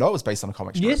 Did you even know it was based on a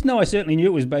comic strip? Yes, no, I certainly knew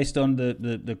it was based on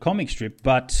the comic strip,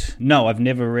 but no, I've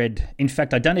never read. In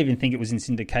fact, I don't even think it was in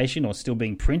syndication or still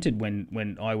being printed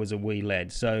when I was a wee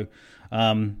lad. So,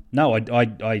 no,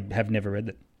 I have never read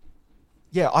it.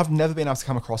 Yeah, I've never been able to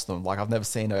come across them. Like, I've never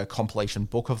seen a compilation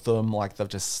book of them. Like, they've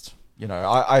just,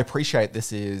 I appreciate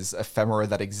this is ephemera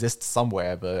that exists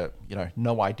somewhere, but,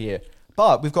 no idea.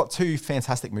 But we've got 2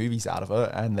 fantastic movies out of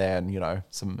it, and then,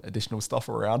 some additional stuff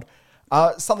around.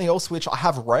 Something else which I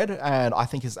have read, and I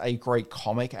think is a great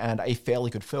comic and a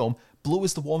fairly good film, Blue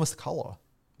is the Warmest Color.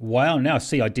 Wow, now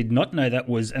see, I did not know that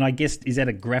was, and I guess, is that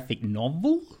a graphic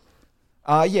novel?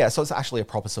 Yeah, so it's actually a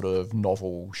proper sort of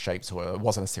novel shape to it. It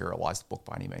wasn't a serialized book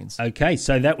by any means. Okay,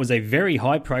 so that was a very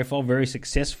high-profile, very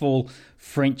successful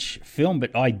French film,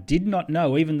 but I did not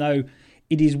know, even though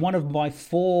it is one of my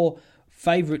 4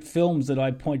 favourite films that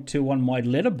I point to on my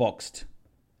Letterboxd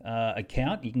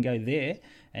account. You can go there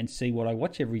and see what I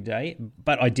watch every day,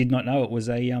 but I did not know it was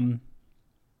a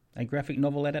graphic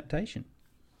novel adaptation.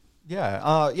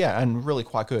 Yeah, and really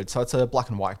quite good. So it's a black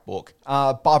and white book.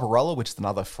 Barbarella, which is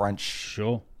another French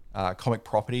comic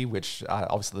property, which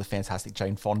obviously the fantastic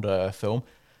Jane Fonda film.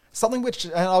 Something which,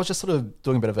 and I was just sort of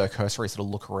doing a bit of a cursory sort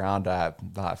of look around at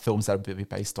films that would be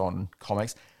based on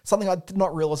comics. Something I did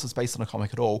not realize was based on a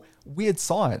comic at all. Weird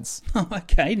Science. Oh,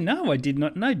 okay. No, I did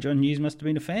not know. John Hughes must have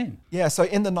been a fan. Yeah, so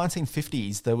in the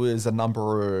 1950s, there was a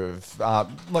number of,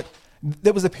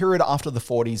 there was a period after the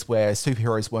 40s where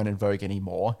superheroes weren't in vogue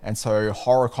anymore. And so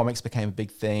horror comics became a big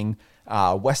thing.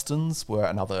 Westerns were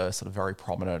another sort of very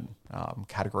prominent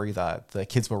category that the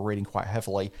kids were reading quite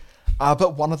heavily.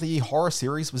 But one of the horror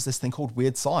series was this thing called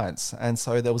Weird Science. And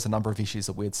so there was a number of issues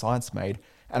of Weird Science made.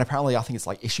 And apparently, I think it's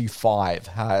like issue 5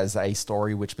 has a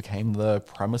story which became the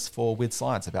premise for Weird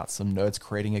Science about some nerds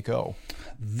creating a girl.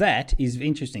 That is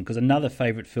interesting because another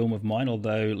favourite film of mine,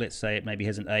 although let's say it maybe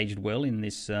hasn't aged well in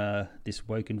this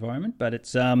woke environment, but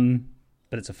it's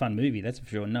a fun movie, that's for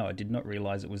sure. No, I did not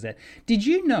realise it was that. Did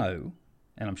you know,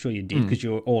 and I'm sure you did because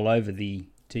you're all over the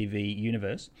TV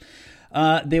universe,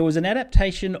 there was an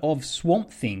adaptation of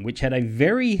Swamp Thing, which had a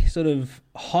very sort of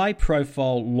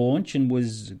high-profile launch and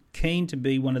was keen to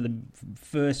be one of the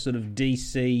first sort of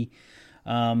DC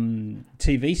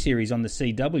TV series on the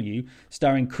CW,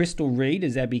 starring Crystal Reed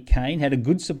as Abby Kane, had a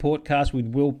good support cast with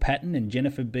Will Patton and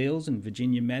Jennifer Beals and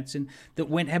Virginia Madsen that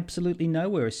went absolutely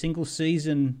nowhere. A single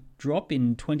season drop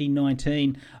in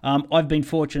 2019. I've been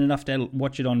fortunate enough to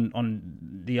watch it on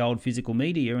the old physical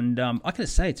media, and I gotta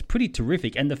say it's pretty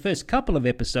terrific. And the first couple of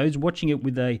episodes, watching it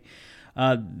with the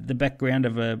background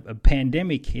of a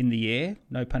pandemic in the air,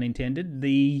 no pun intended,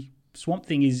 the Swamp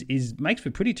Thing is makes for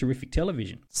pretty terrific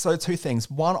television. So 2 things.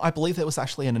 One, I believe there was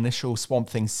actually an initial Swamp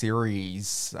Thing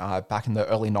series back in the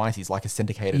early 90s, like a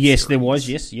syndicated Yes, series. there was,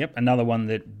 yes. Yep, another one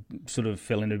that sort of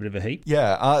fell into a bit of a heap.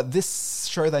 Yeah, this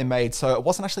show they made, so it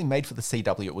wasn't actually made for the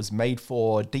CW, it was made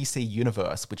for DC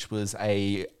Universe, which was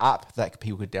a app that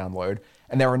people could download.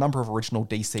 And there are a number of original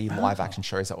DC live-action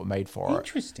shows that were made for it.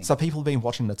 Interesting. So people have been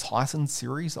watching the Titans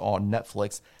series on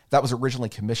Netflix. That was originally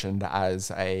commissioned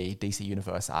as a DC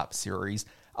Universe app series,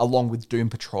 along with Doom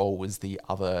Patrol was the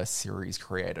other series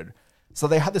created. So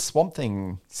they had this Swamp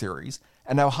Thing series,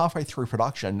 and they were halfway through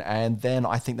production, and then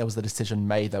I think there was the decision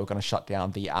made they were going to shut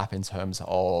down the app in terms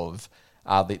of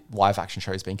the live-action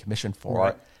shows being commissioned for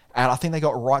it. And I think they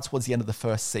got right towards the end of the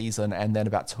first season, and then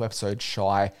about 2 episodes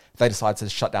shy, they decided to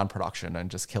shut down production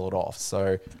and just kill it off.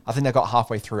 So I think they got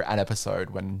halfway through an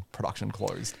episode when production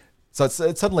closed. So it's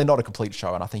certainly not a complete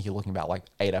show, and I think you're looking about like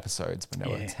 8 episodes, but there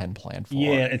were 10 planned for it.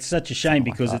 Yeah, it's such a shame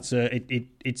because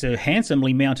it's a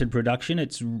handsomely mounted production.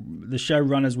 It's the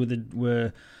showrunners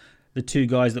were the 2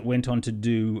 guys that went on to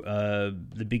do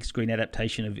the big screen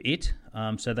adaptation of It.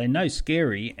 So they know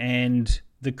scary, and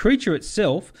the creature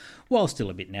itself, while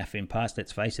still a bit naff in past,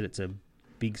 let's face it, it's a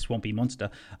big swampy monster,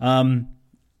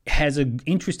 has an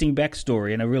interesting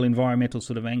backstory and a real environmental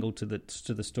sort of angle to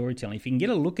the storytelling. If you can get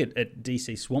a look at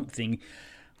DC Swamp Thing,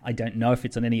 I don't know if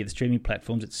it's on any of the streaming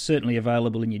platforms. It's certainly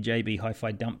available in your JB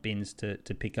Hi-Fi dump bins to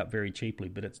pick up very cheaply,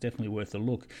 but it's definitely worth a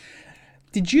look.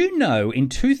 Did you know in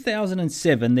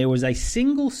 2007 there was a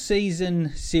single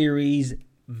season series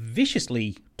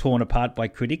viciously torn apart by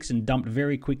critics and dumped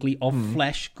very quickly of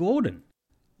Flash Gordon?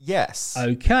 Yes.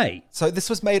 Okay. So this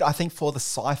was made, I think, for the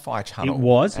Sci-Fi Channel. It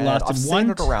was. And lasted I've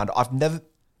seen it around. I've never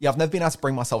been able to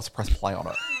bring myself to press play on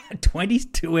it.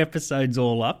 22 episodes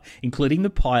all up, including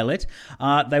the pilot.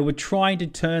 They were trying to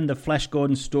turn the Flash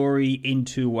Gordon story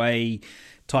into a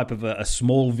type of a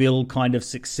Smallville kind of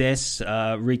success,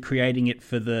 recreating it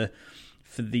for the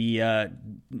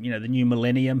new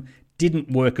millennium. Didn't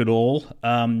work at all.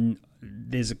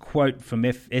 There's a quote from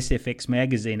SFX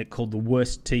magazine. It called the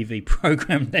worst TV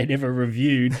program they'd ever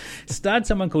reviewed. Starred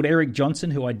someone called Eric Johnson,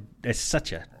 who is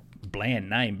such a bland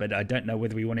name, but I don't know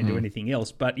whether we want to do anything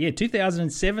else. But yeah,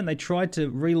 2007 they tried to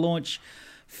relaunch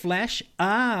Flash.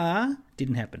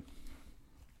 Didn't happen.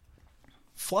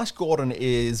 Flash Gordon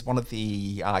is one of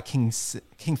the King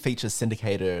Features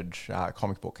syndicated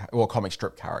comic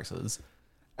strip characters.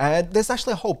 And there's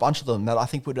actually a whole bunch of them that I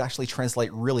think would actually translate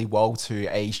really well to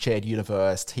a shared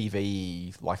universe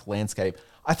TV landscape.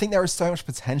 I think there is so much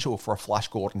potential for a Flash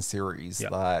Gordon series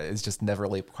that is just never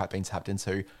really quite been tapped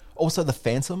into. Also, the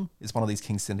Phantom is one of these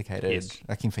King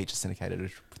Features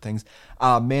syndicated things.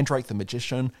 Mandrake the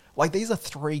Magician. These are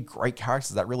three great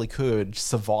characters that really could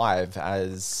survive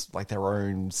as their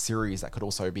own series that could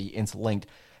also be interlinked.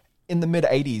 In the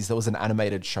mid-'80s, there was an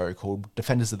animated show called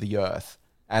Defenders of the Earth.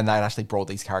 And that actually brought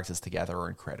these characters together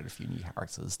and created a few new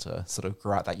characters to sort of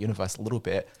grow out that universe a little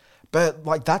bit. But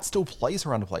that still plays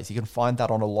around the place. You can find that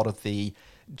on a lot of the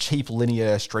cheap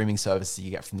linear streaming services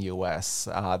you get from the US.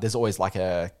 There's always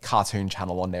a cartoon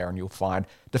channel on there, and you'll find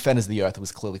Defenders of the Earth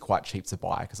was clearly quite cheap to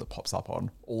buy because it pops up on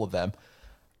all of them.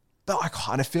 But I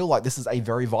kind of feel like this is a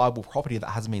very viable property that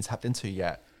hasn't been tapped into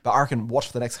yet. But I reckon watch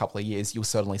for the next couple of years, you'll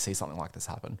certainly see something like this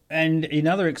happen. And in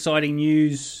other exciting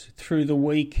news through the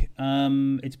week,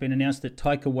 it's been announced that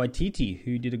Taika Waititi,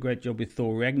 who did a great job with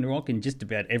Thor Ragnarok and just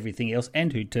about everything else,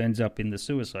 and who turns up in the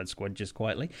Suicide Squad just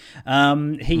quietly,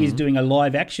 he is doing a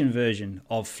live-action version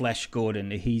of Flash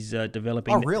Gordon. He's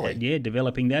developing... Oh, really?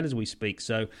 Developing that as we speak.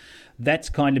 So that's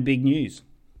kind of big news.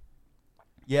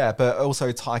 Yeah, but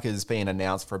also Taika's been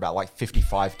announced for about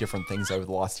 55 different things over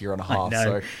the last year and a half.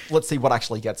 So let's see what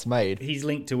actually gets made. He's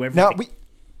linked to everything.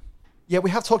 Now, we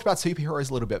have talked about superheroes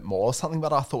a little bit more. Something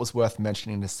that I thought was worth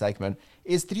mentioning in this segment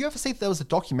is, did you ever see there was a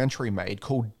documentary made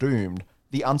called Doomed,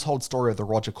 The Untold Story of the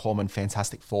Roger Corman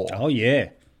Fantastic Four? Oh, yeah.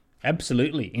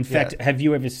 Absolutely. In fact, have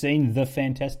you ever seen The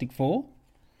Fantastic Four?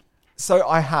 So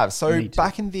I have. So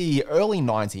back in the early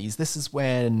 90s, this is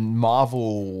when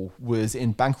Marvel was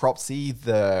in bankruptcy.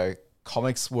 The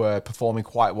comics were performing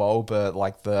quite well, but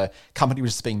the company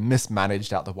was just being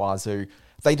mismanaged out the wazoo.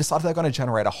 They decided they're going to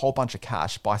generate a whole bunch of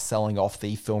cash by selling off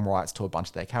the film rights to a bunch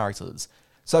of their characters.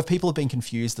 So if people have been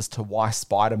confused as to why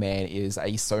Spider-Man is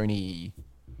a Sony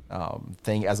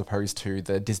thing as opposed to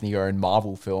the Disney-owned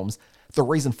Marvel films, the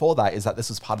reason for that is that this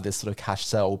was part of this sort of cash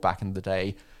sell back in the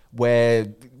day, where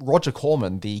Roger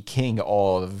Corman, the king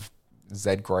of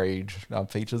Z-grade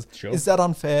features, is that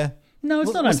unfair? No,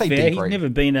 it's not unfair. He's never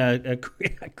been a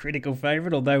critical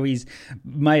favourite, although he's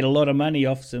made a lot of money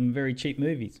off some very cheap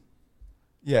movies.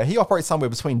 Yeah, he operates somewhere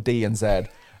between D and Z.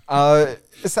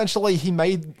 Essentially, he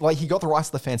got the rights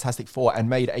to the Fantastic Four and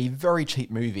made a very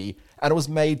cheap movie, and it was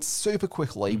made super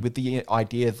quickly with the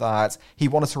idea that he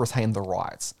wanted to retain the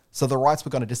rights. So the rights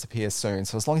were going to disappear soon.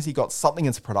 So as long as he got something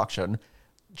into production,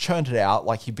 churned it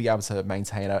out, he'd be able to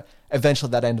maintain it.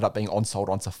 Eventually that ended up being on-sold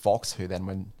onto Fox, who then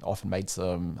went off and made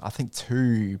some, I think,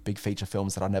 2 big feature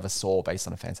films that I never saw based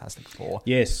on a Fantastic Four.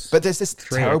 Yes. But there's this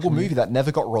terrible movie that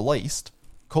never got released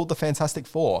called The Fantastic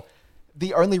Four.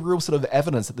 The only real sort of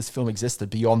evidence that this film existed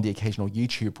beyond the occasional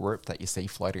YouTube rip that you see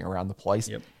floating around the place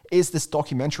is this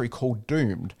documentary called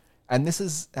Doomed. And this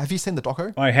is... Have you seen the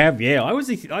doco? I have, yeah. I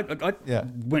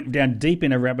went down deep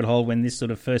in a rabbit hole when this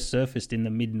sort of first surfaced in the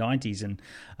mid-90s. And,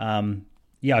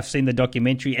 I've seen the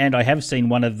documentary, and I have seen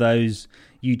one of those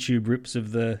YouTube rips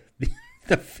of the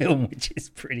film, which is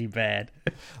pretty bad.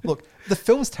 Look, the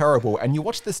film's terrible, and you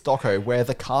watch this doco where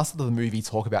the cast of the movie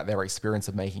talk about their experience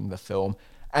of making the film.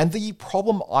 And the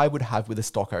problem I would have with this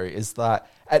doco is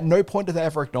that at no point do they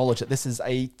ever acknowledge that this is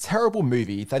a terrible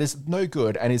movie that is no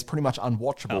good and is pretty much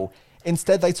unwatchable. Oh.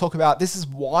 Instead, they talk about this is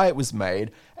why it was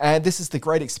made, and this is the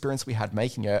great experience we had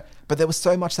making it. But there was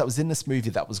so much that was in this movie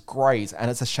that was great, and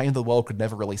it's a shame the world could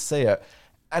never really see it.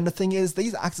 And the thing is,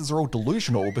 these actors are all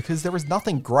delusional because there is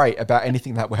nothing great about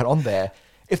anything that went on there.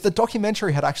 If the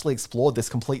documentary had actually explored this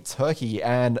complete turkey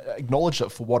and acknowledged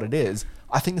it for what it is,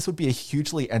 I think this would be a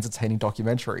hugely entertaining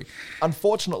documentary.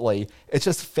 Unfortunately, it's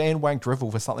just fan-wank drivel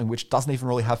for something which doesn't even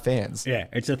really have fans. Yeah,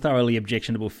 it's a thoroughly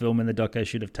objectionable film, and the doco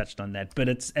should have touched on that. But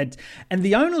and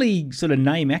the only sort of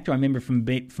name actor I remember from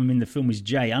in the film was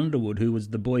Jay Underwood, who was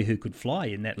the boy who could fly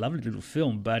in that lovely little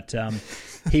film. But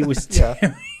he was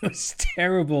he was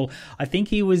terrible. I think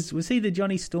he was he the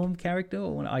Johnny Storm character?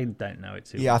 Or I don't know. I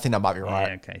think that might be right.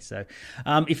 Yeah, okay, so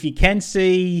if you can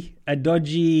see a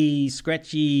dodgy,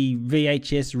 scratchy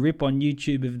VHS rip on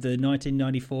YouTube of the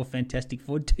 1994 Fantastic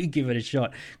Four, do give it a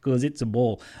shot because it's a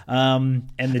ball.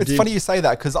 It's funny you say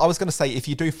that because I was going to say if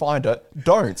you do find it,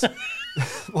 don't.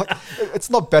 It's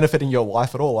not benefiting your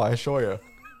life at all, I assure you.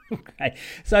 Okay,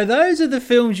 so those are the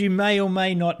films you may or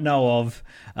may not know of.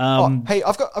 Hey,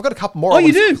 I've got a couple more. Oh,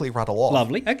 you do? Quickly rattle off.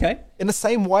 Lovely. Okay. In the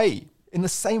same way,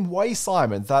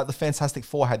 Simon, that the Fantastic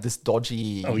Four had this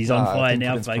dodgy... Oh, he's on fire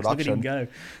now, folks. Look at him go.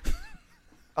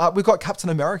 We've got Captain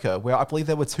America, where I believe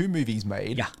there were 2 movies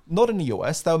made. Yeah. Not in the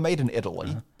US. They were made in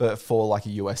Italy, but for like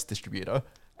a US distributor.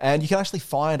 And you can actually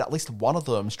find at least one of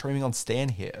them streaming on Stan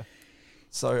here.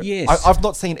 So yes. I've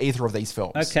not seen either of these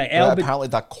films. Okay, apparently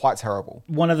they're quite terrible.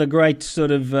 One of the great sort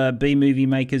of B-movie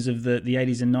makers of the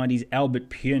 80s and 90s, Albert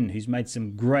Pyun, who's made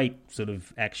some great sort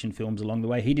of action films along the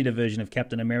way. He did a version of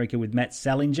Captain America with Matt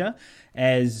Salinger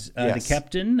as the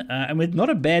captain, and with not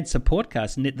a bad support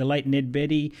cast. The late Ned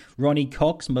Beatty, Ronnie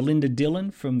Cox, Melinda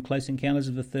Dillon from Close Encounters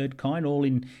of the Third Kind, all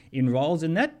in roles.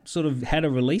 And that sort of had a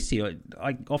release here.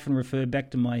 I often refer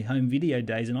back to my home video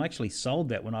days, and I actually sold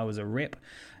that when I was a rep.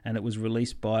 And it was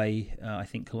released by, I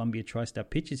think, Columbia TriStar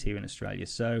Pictures here in Australia.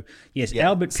 So, yes,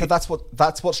 Albert... So that's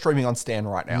what's streaming on Stan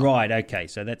right now. Right, okay.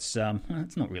 So that's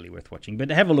it's not really worth watching. But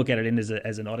have a look at it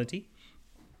as an oddity.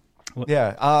 One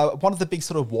of the big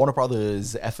sort of Warner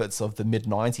Brothers efforts of the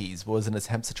mid-90s was an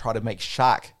attempt to try to make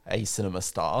Shaq a cinema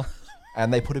star.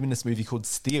 And they put him in this movie called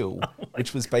Steel,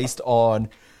 which was based on...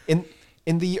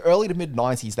 In the early to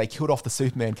mid-90s, they killed off the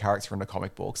Superman character in the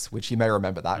comic books, which you may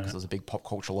remember that because it was a big pop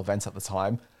cultural event at the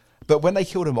time. But when they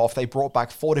killed him off, they brought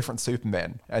back 4 different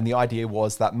Supermen. And the idea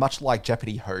was that much like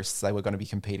Jeopardy hosts, they were going to be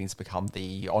competing to become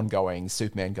the ongoing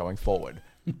Superman going forward.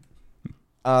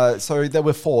 So there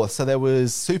were 4. So there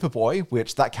was Superboy,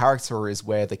 which that character is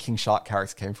where the King Shark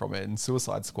character came from in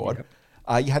Suicide Squad.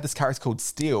 Yep. You had this character called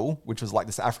Steel, which was like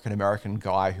this African-American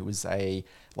guy who was a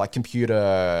like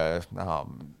computer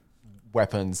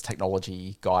weapons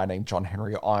technology guy named John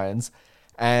Henry Irons.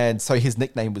 And so his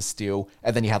nickname was Steel.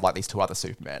 And then you had like these 2 other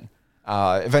Supermen.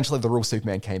 Eventually the real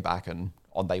Superman came back and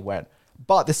on they went.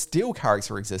 But the Steel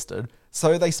character existed.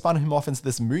 So they spun him off into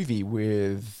this movie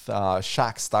with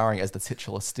Shaq starring as the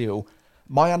titular Steel.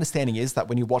 My understanding is that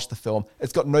when you watch the film,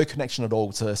 it's got no connection at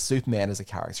all to Superman as a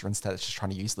character. Instead, it's just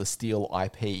trying to use the Steel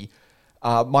IP.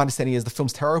 My understanding is the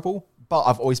film's terrible, but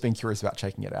I've always been curious about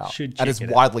checking it out. And it's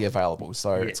widely available,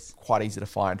 so it's quite easy to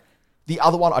find. The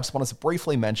other one I just wanted to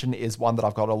briefly mention is one that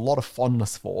I've got a lot of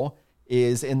fondness for,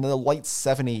 is in the late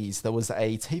 70s, there was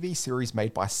a TV series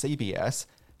made by CBS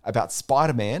about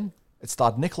Spider-Man. It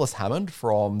starred Nicholas Hammond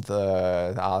from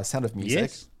the Sound of Music.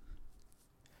 Yes.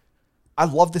 I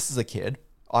loved this as a kid.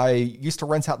 I used to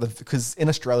rent out because in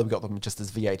Australia we got them just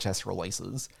as VHS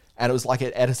releases, and it was like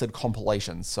an edited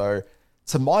compilation. So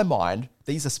to my mind,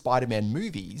 these are Spider-Man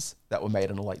movies that were made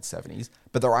in the late 70s,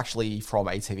 but they're actually from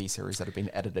a TV series that have been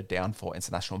edited down for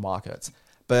international markets.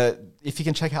 But if you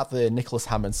can check out the Nicholas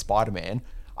Hammond Spider-Man,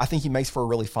 I think he makes for a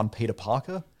really fun Peter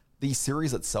Parker. The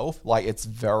series itself, like, it's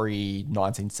very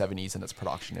 1970s in its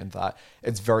production in that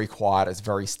it's very quiet, it's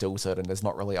very stilted, and there's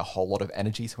not really a whole lot of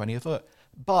energy to any of it.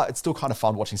 But it's still kind of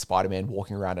fun watching Spider-Man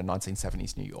walking around in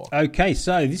 1970s New York. Okay,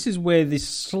 so this is where this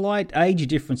slight age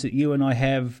difference that you and I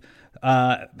have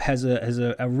has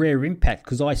a rare impact,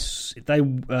 because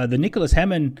the Nicholas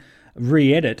Hammond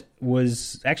re-edit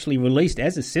was actually released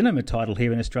as a cinema title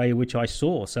here in Australia, which I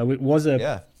saw. So it was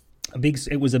a big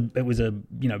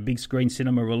screen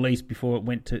cinema release before it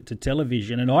went to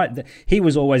television, and he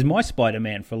was always my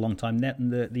Spider-Man for a long time. That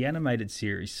and the animated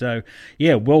series. So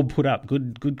yeah, well put up.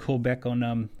 Good call back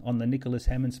on the Nicholas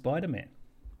Hammond Spider-Man.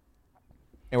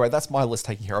 Anyway, that's my list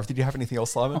taken care of. Did you have anything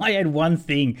else, Simon? I had one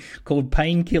thing called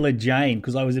Painkiller Jane,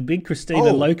 because I was a big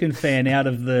Christina Loken fan out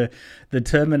of the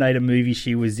Terminator movie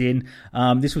she was in.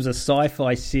 This was a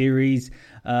sci-fi series.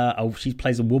 She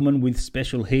plays a woman with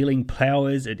special healing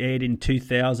powers. It aired in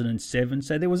 2007.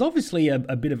 So there was obviously a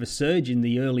bit of a surge in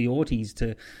the early aughties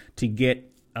to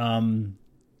get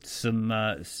some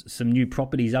new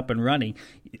properties up and running.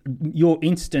 Your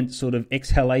instant sort of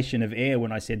exhalation of air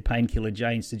when I said Painkiller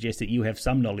Jane suggests that you have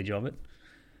some knowledge of it.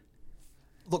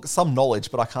 Look, some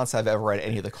knowledge, but I can't say I've ever read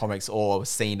any of the comics or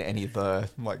seen any of the,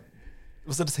 like,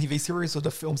 was it a TV series or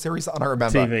the film series? I don't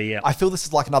remember. TV, yeah. I feel this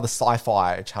is like another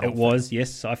sci-fi channel. It was, yes,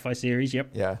 sci-fi series,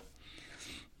 yep. Yeah.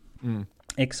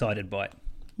 Excited by it.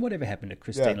 Whatever happened to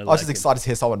Christina Loken? I was just excited to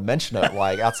hear someone mention it.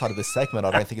 Like, outside of this segment,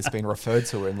 I don't think it's been referred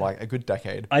to in like a good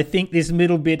decade. I think this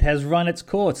middle bit has run its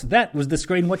course. That was the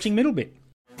screen watching middle bit.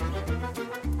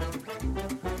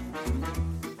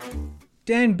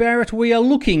 Dan Barrett, we are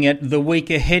looking at the week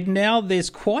ahead now.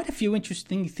 There's quite a few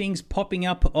interesting things popping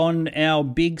up on our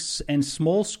big and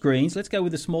small screens. Let's go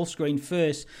with the small screen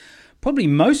first. Probably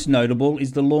most notable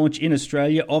is the launch in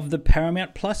Australia of the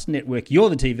Paramount Plus network.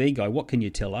 You're the TV guy. What can you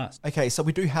tell us? Okay, so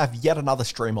we do have yet another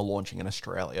streamer launching in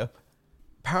Australia.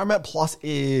 Paramount Plus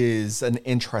is an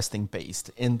interesting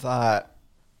beast in that...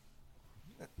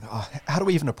 how do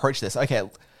we even approach this? Okay,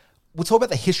 we'll talk about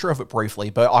the history of it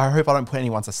briefly, but I hope I don't put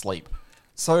anyone to sleep.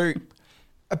 So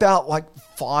about like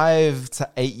 5 to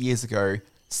 8 years ago,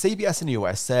 CBS in the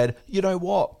US said, you know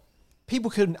what? people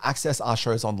can access our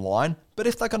shows online, but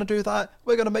if they're going to do that,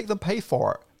 we're going to make them pay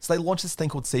for it. So they launched this thing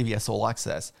called CBS All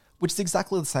Access, which is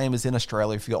exactly the same as in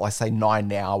Australia if you got, like, say, 9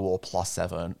 Now or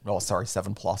 7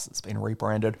 Plus, it's been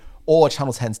rebranded, or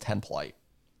Channel 10's 10 Play.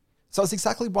 So it's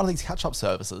exactly one of these catch-up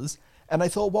services, and they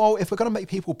thought, well, if we're going to make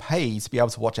people pay to be able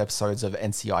to watch episodes of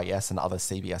NCIS and other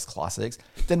CBS classics,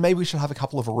 then maybe we should have a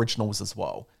couple of originals as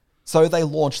well. So they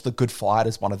launched The Good Fight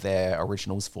as one of their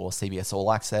originals for CBS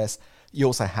All Access. You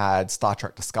also had Star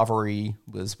Trek Discovery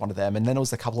was one of them, and then there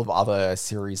was a couple of other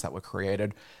series that were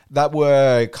created that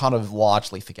were kind of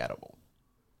largely forgettable.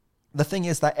 The thing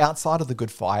is that outside of The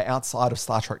Good Fight, outside of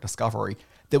Star Trek Discovery,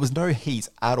 there was no heat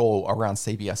at all around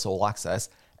CBS All Access,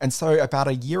 and so about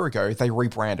a year ago, they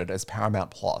rebranded as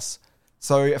Paramount Plus.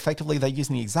 So effectively, they're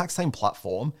using the exact same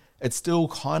platform. It's still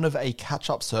kind of a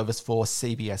catch-up service for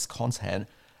CBS content,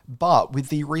 but with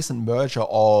the recent merger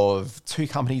of two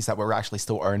companies that were actually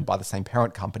still owned by the same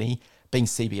parent company, being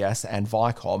CBS and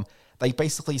Viacom, they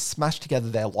basically smashed together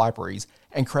their libraries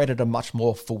and created a much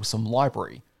more fulsome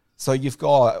library. So you've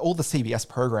got all the CBS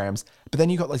programs, but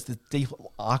then you've got like the deep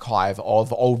archive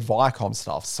of old Viacom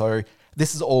stuff. So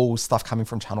this is all stuff coming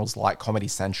from channels like Comedy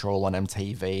Central and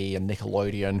MTV and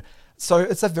Nickelodeon. So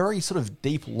it's a very sort of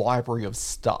deep library of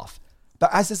stuff. But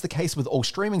as is the case with all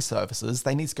streaming services,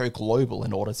 they need to go global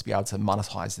in order to be able to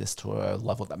monetize this to a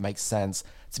level that makes sense,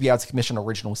 to be able to commission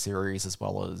original series as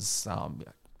well as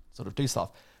sort of do stuff.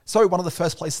 So one of the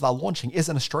first places they're launching is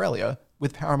in Australia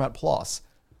with Paramount Plus.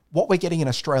 What we're getting in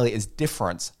Australia is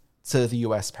different to the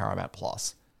US Paramount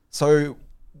Plus. So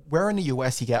where in the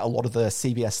US you get a lot of the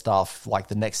CBS stuff, like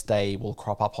The Next Day will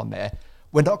crop up on there,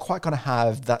 we're not quite going to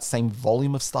have that same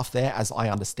volume of stuff there as I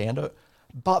understand it.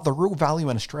 But the real value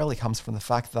in Australia comes from the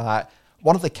fact that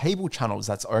one of the cable channels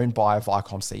that's owned by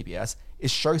Viacom CBS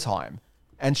is Showtime.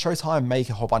 And Showtime make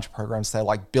a whole bunch of programs, say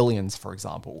like Billions, for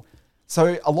example.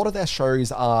 So a lot of their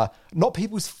shows are not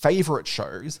people's favorite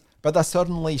shows, but they're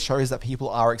certainly shows that people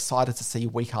are excited to see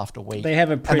week after week. They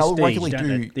have a prestige,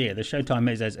 don't they? Yeah, the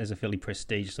Showtime is as a fairly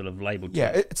prestige sort of label. Yeah,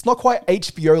 it's not quite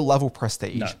HBO level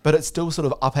prestige, but it's still sort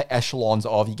of upper echelons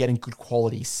of you're getting good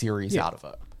quality series out of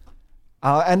it.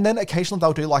 And then occasionally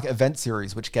they'll do like event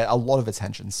series, which get a lot of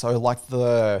attention. So like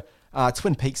the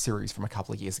Twin Peaks series from a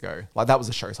couple of years ago, like that was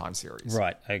a Showtime series.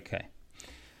 Right, okay.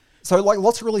 So like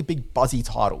lots of really big buzzy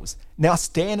titles. Now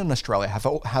Stan in Australia have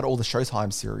had all the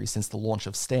Showtime series since the launch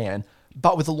of Stan,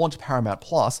 but with the launch of Paramount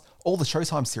Plus, all the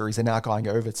Showtime series are now going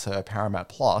over to Paramount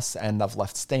Plus and they've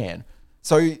left Stan.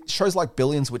 So shows like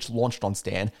Billions, which launched on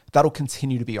Stan, that'll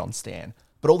continue to be on Stan.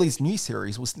 But all these new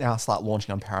series will now start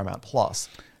launching on Paramount Plus.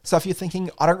 So if you're thinking,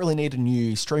 I don't really need a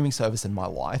new streaming service in my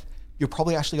life, you're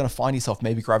probably actually going to find yourself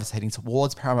maybe gravitating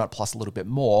towards Paramount Plus a little bit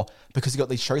more because you've got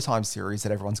these Showtime series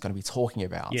that everyone's going to be talking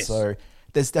about. Yes. So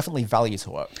there's definitely value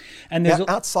to it. And now,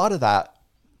 outside of that...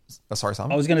 Oh, sorry,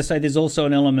 Simon. I was going to say there's also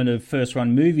an element of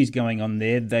first-run movies going on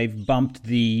there. They've bumped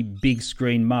the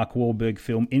big-screen Mark Wahlberg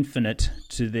film Infinite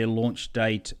to their launch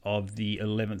date of the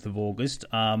 11th of August.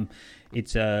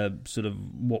 It's a sort of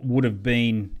what would have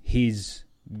been his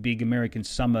big American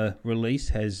summer release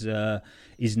is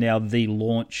now the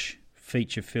launch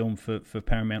feature film for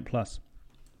Paramount Plus.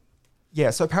 Yeah,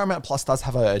 so Paramount Plus does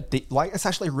have it's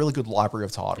actually a really good library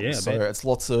of titles. Yeah, so it's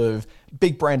lots of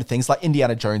big branded things like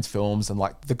Indiana Jones films and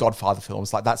like the Godfather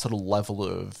films, like that sort of level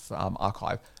of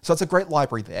archive. So it's a great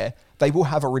library there. They will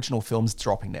have original films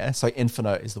dropping there. So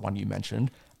Infinite is the one you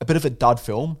mentioned. A bit of a dud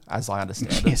film, as I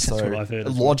understand it. Yes, that's what I've heard.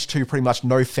 It launched to pretty much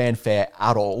no fanfare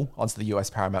at all onto the US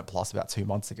Paramount Plus about 2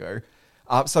 months ago.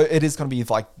 So it is going to be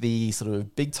like the sort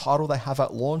of big title they have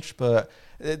at launch, but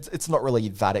it's not really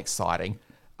that exciting.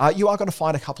 You are going to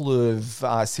find a couple of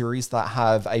series that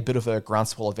have a bit of a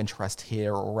groundswell of interest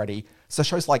here already. So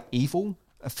shows like Evil,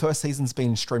 first season's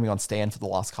been streaming on Stan for the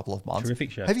last couple of months. Terrific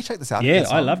show. Have you checked this out? Yeah,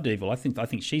 I loved Evil. I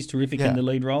think she's terrific in the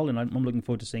lead role, and I'm looking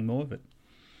forward to seeing more of it.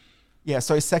 Yeah,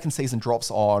 so second season drops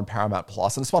on Paramount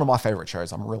Plus, and it's one of my favorite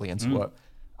shows. I'm really into it.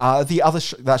 The other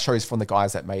that show is from the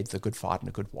guys that made The Good Fight and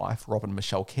A Good Wife, Rob and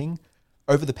Michelle King.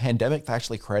 Over the pandemic, they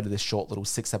actually created this short little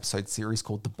 6-episode series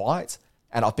called The Bite,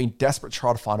 and I've been desperate to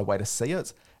try to find a way to see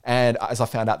it. And as I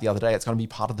found out the other day, it's going to be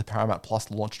part of the Paramount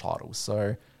Plus launch titles.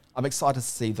 So I'm excited to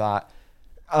see that.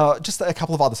 Just a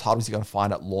couple of other titles you're going to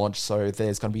find at launch. So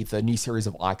there's going to be the new series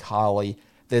of iCarly.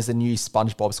 There's a new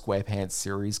SpongeBob SquarePants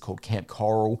series called Camp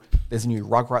Coral. There's a new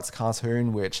Rugrats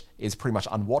cartoon, which is pretty much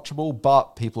unwatchable,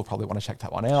 but people probably want to check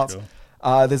that one out.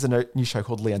 Sure. There's a new show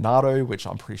called Leonardo, which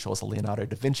I'm pretty sure is a Leonardo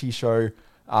da Vinci show.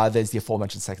 There's the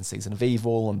aforementioned second season of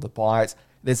Evil and The Bite.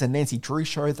 There's a Nancy Drew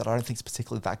show that I don't think is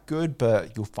particularly that good,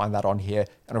 but you'll find that on here,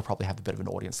 and it'll probably have a bit of an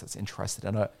audience that's interested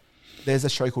in it. There's a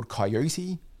show called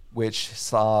Coyote, which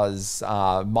stars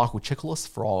Michael Chiklis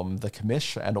from The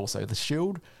Commish and also The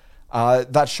Shield.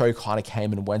 That show kind of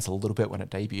came and went a little bit when it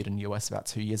debuted in the US about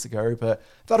 2 years ago, but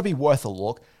that'll be worth a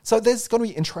look. So there's going to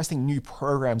be interesting new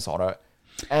programs on it.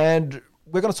 And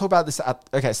we're going to talk about this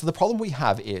okay, so the problem we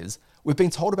have is we've been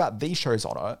told about these shows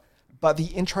on it, but the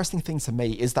interesting thing to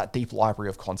me is that deep library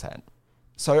of content.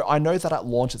 So I know that at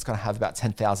launch it's going to have about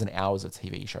 10,000 hours of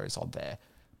TV shows on there.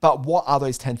 But what are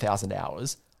those 10,000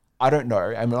 hours? I don't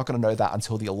know, and we're not going to know that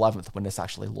until the 11th when this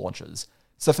actually launches.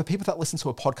 So for people that listen to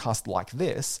a podcast like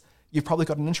this, you've probably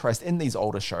got an interest in these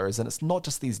older shows, and it's not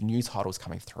just these new titles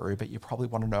coming through, but you probably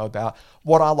want to know about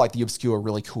what are like the obscure,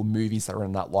 really cool movies that are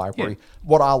in that library. Yeah.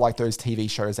 What are like those TV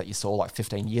shows that you saw like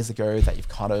 15 years ago that you've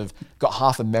kind of got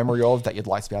half a memory of that you'd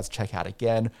like to be able to check out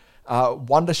again.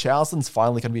 Wonder Shausen's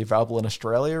finally going to be available in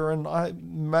Australia, and I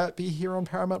might be here on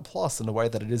Paramount Plus in the way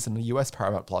that it is in the US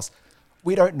Paramount Plus.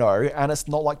 We don't know, and it's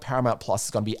not like Paramount Plus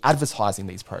is going to be advertising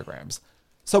these programs.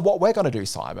 So what we're going to do,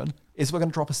 Simon, is we're going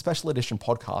to drop a special edition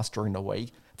podcast during the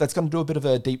week that's going to do a bit of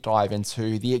a deep dive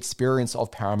into the experience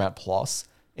of Paramount Plus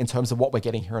in terms of what we're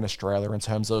getting here in Australia, in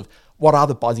terms of what are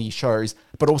the buzzy shows,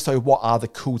 but also what are the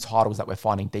cool titles that we're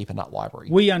finding deep in that library.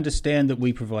 We understand that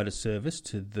we provide a service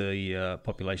to the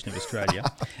population of Australia,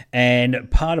 and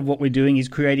part of what we're doing is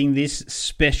creating this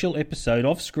special episode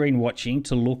of Screen Watching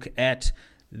to look at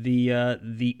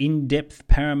the in-depth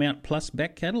Paramount Plus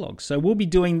back catalogue. So we'll be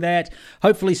doing that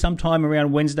hopefully sometime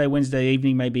around Wednesday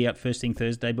evening, maybe out first thing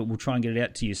Thursday, but we'll try and get it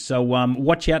out to you. So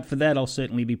watch out for that. I'll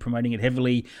certainly be promoting it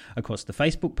heavily across the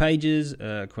Facebook pages,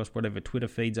 across whatever Twitter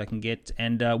feeds I can get,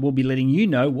 and we'll be letting you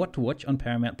know what to watch on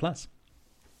Paramount Plus.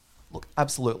 Look,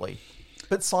 absolutely.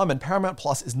 But Simon, Paramount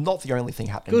Plus is not the only thing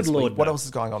happening this week. What else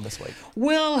is going on this week?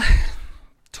 Well,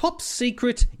 top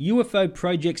secret UFO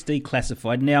projects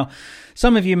declassified. Now,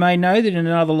 some of you may know that in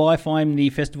another life I'm the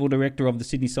festival director of the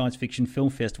Sydney Science Fiction Film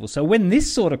Festival. So when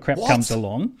this sort of crap comes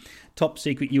along, top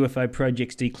secret UFO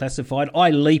projects declassified, I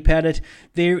leap at it.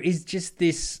 There is just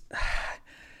this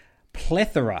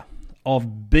plethora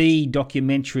of B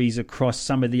documentaries across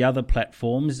some of the other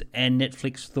platforms, and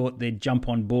Netflix thought they'd jump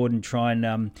on board and try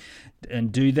and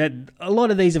do that. A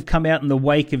lot of these have come out in the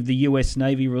wake of the US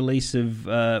Navy release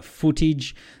of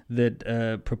footage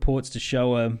that purports to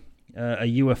show a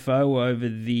UFO over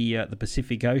the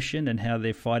Pacific Ocean and how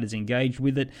their fighters engaged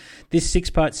with it. This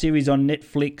 6-part series on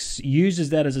Netflix uses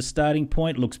that as a starting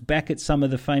point, looks back at some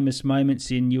of the famous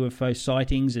moments in UFO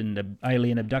sightings and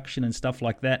alien abduction and stuff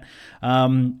like that,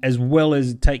 as well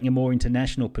as taking a more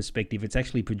international perspective. It's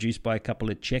actually produced by a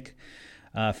couple of Czech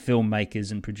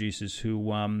filmmakers and producers who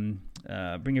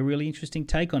bring a really interesting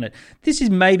take on it. This is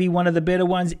maybe one of the better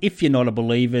ones. If you're not a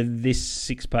believer, this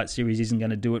 6-part series isn't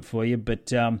going to do it for you,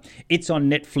 but it's on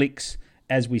Netflix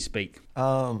as we speak.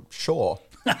 Sure.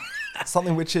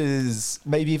 Something which is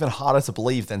maybe even harder to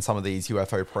believe than some of these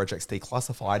UFO projects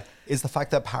declassified is the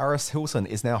fact that Paris Hilton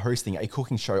is now hosting a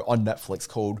cooking show on Netflix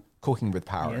called Cooking with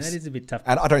Paris. Yeah, that is a bit tough.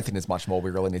 And I don't think there's much more we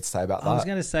really need to say about that. I was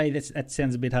going to say that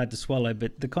sounds a bit hard to swallow,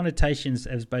 but the connotations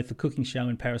as both the cooking show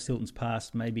and Paris Hilton's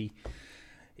past maybe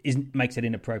makes it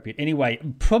inappropriate. Anyway,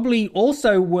 probably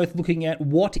also worth looking at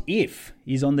What If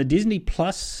is on the Disney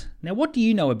Plus. Now, what do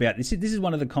you know about this? This is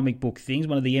one of the comic book things,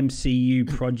 one of the MCU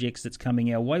projects that's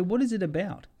coming our way. What is it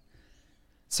about?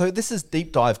 So this is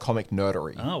deep dive comic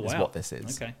nerdery, is what this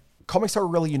is. Okay. Comics are a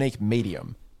really unique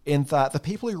medium in that the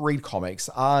people who read comics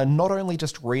are not only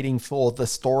just reading for the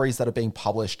stories that are being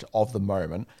published of the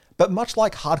moment, but much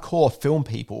like hardcore film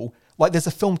people, like there's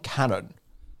a film canon.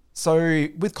 So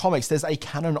with comics, there's a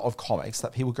canon of comics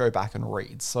that people go back and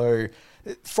read. So,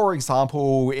 for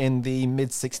example, in the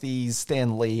mid-60s,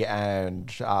 Stan Lee and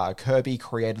Kirby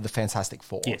created the Fantastic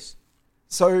Four. Yes.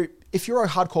 So if you're a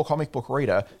hardcore comic book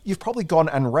reader, you've probably gone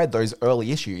and read those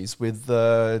early issues with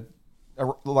the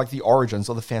origins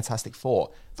of the Fantastic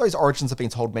Four. Those origins have been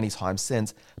told many times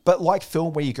since, but like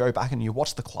film where you go back and you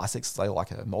watch the classics, say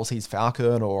like a Maltese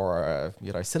Falcon or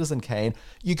Citizen Kane,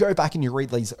 you go back and you read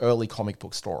these early comic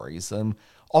book stories. And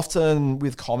often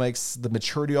with comics, the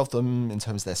maturity of them in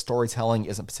terms of their storytelling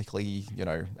isn't particularly,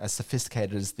 as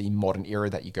sophisticated as the modern era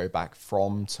that you go back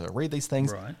from to read these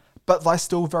things. Right. But they're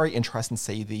still very interesting to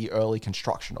see the early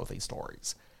construction of these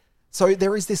stories. So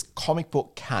there is this comic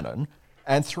book canon.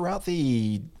 And throughout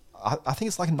I think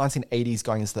it's like in the 1980s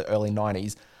going into the early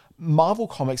 90s, Marvel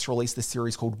Comics released this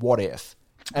series called What If?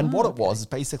 And what it was is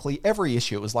basically every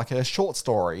issue, it was like a short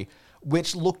story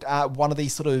which looked at one of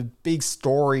these sort of big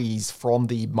stories from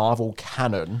the Marvel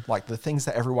canon, like the things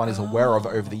that everyone is aware of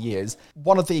over the years.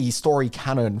 One of the story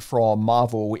canon from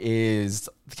Marvel is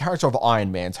the character of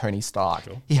Iron Man, Tony Stark.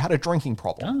 Sure. He had a drinking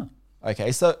problem.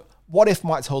 Okay, so what if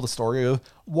might tell the story of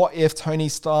what if Tony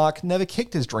Stark never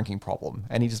kicked his drinking problem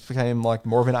and he just became like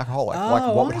more of an alcoholic?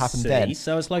 Like what would happen then?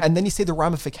 So it's like, and then you see the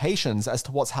ramifications as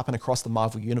to what's happened across the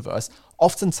Marvel universe,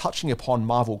 often touching upon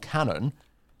Marvel canon.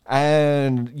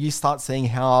 And you start seeing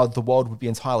how the world would be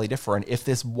entirely different if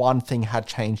this one thing had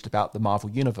changed about the Marvel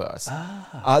universe.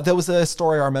 There was a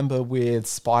story I remember with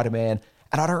Spider-Man,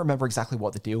 and I don't remember exactly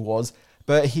what the deal was,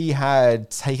 but he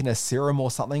had taken a serum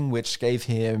or something which gave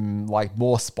him like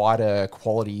more spider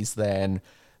qualities than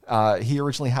he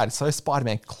originally had. So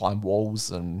Spider-Man could climb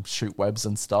walls and shoot webs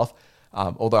and stuff.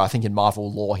 Although I think in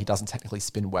Marvel lore, he doesn't technically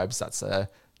spin webs. That's a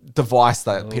device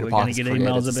that Peter Parker's created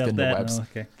to spin the webs.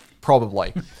 Okay.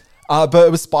 Probably. But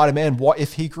it was Spider-Man. What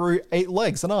if he grew 8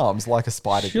 legs and arms like a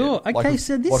spider did? Sure. Okay, like,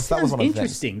 so this sounds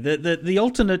interesting. The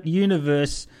alternate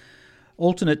universe,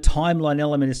 alternate timeline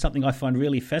element is something I find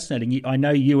really fascinating. I know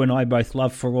you and I both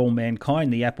love For All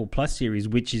Mankind, the Apple Plus series,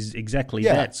 which is exactly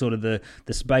that, sort of the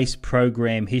space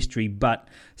program history, but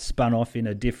spun off in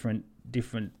a different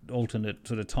alternate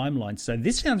sort of timeline. So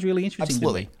this sounds really interesting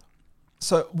to me.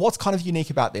 So what's kind of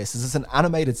unique about this is it's an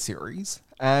animated series,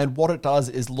 and what it does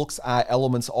is looks at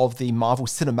elements of the Marvel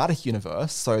Cinematic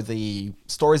Universe, so the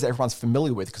stories that everyone's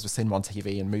familiar with because we've seen them on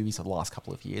TV and movies for the last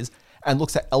couple of years, and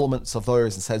looks at elements of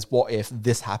those and says, what if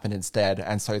this happened instead?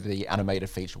 And so the animated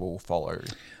feature will follow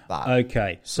that.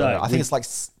 Okay, so I think it's like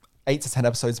 8 to 10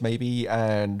 episodes maybe,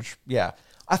 and yeah,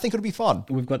 I think it'll be fun.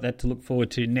 We've got that to look forward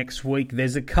to next week.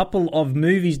 There's a couple of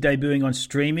movies debuting on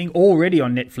streaming. Already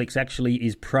on Netflix, actually,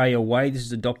 is Pray Away. This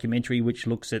is a documentary which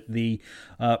looks at the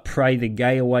Pray the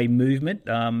Gay Away movement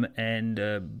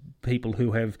and people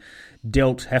who have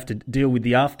to deal with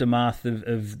the aftermath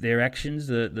of their actions,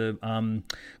 the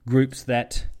groups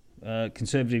that...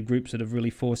 conservative groups that have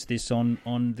really forced this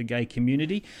on the gay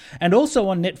community. And also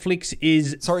on Netflix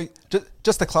is... Sorry,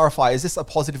 just to clarify, is this a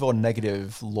positive or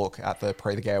negative look at the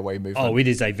Pray the Gay Away movement? Oh, it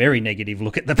is a very negative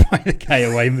look at the Pray the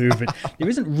Gay Away movement. There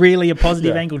isn't really a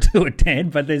positive angle to it,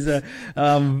 Dan, but there's a...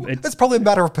 it's probably a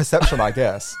matter of perception, I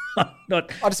guess. I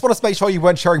just want to make sure you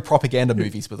weren't sharing propaganda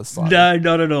movies with us. No,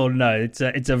 not at all, no.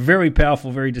 It's a very powerful,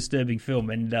 very disturbing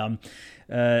film and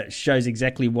shows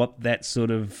exactly what that sort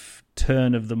of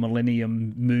turn of the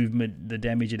millennium movement, the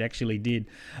damage it actually did.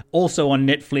 Also on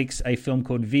Netflix, a film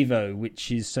called Vivo,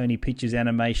 which is Sony Pictures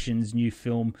Animation's new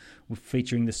film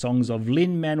featuring the songs of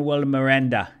Lin-Manuel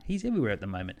Miranda. He's everywhere at the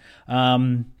moment.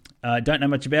 Don't know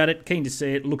much about it. Keen to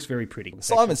see it. Looks very pretty.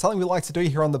 Simon, something we like to do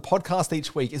here on the podcast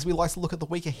each week is we like to look at the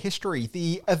week of history,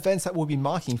 the events that we'll be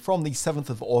marking from the 7th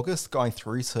of August going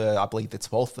through to, I believe, the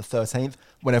 12th, the 13th,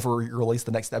 whenever we release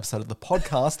the next episode of the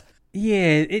podcast.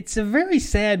 Yeah, it's a very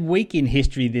sad week in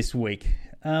history this week.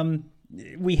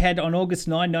 We had on August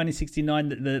 9, 1969,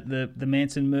 the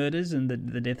Manson murders and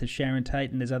the death of Sharon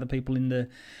Tate, and there's other people in the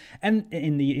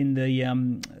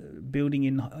building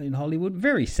in Hollywood.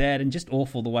 Very sad and just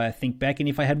awful the way I think back. And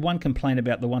if I had one complaint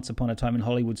about the Once Upon a Time in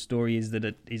Hollywood story is that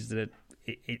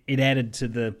it added to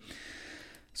the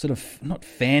sort of not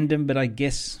fandom, but I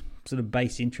guess sort of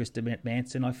base interest about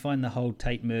Manson. I find the whole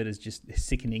Tate murders just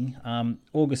sickening.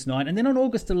 August 9. And then on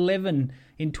August 11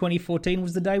 in 2014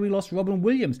 was the day we lost Robin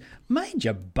Williams.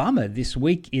 Major bummer this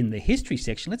week in the history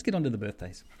section. Let's get on to the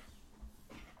birthdays.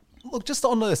 Look, just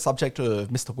on the subject of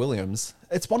Mr. Williams,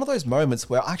 it's one of those moments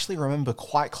where I actually remember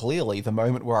quite clearly the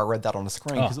moment where I read that on the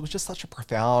screen because it was just such a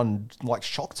profound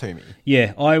shock to me.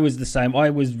 Yeah, I was the same. I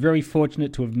was very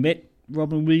fortunate to have met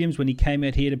Robin Williams when he came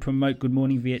out here to promote Good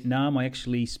Morning Vietnam. I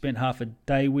actually spent half a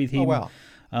day with him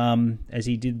as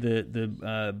he did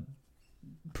the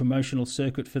promotional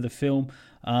circuit for the film.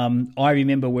 I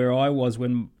remember where I was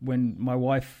when my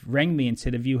wife rang me and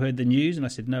said, "Have you heard the news?" And I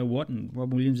said, "No, what?" And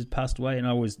Robin Williams had passed away, and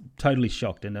I was totally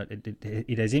shocked. And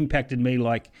it has impacted me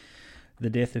like the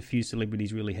death of few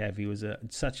celebrities really have. He was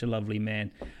such a lovely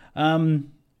man.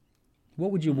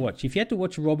 What would you watch if you had to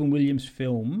watch a Robin Williams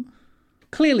film?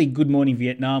 Clearly, Good Morning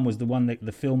Vietnam was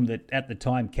the film that at the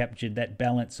time captured that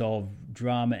balance of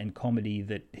drama and comedy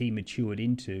that he matured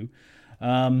into.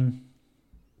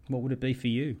 What would it be for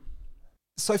you?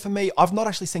 So for me, I've not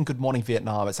actually seen Good Morning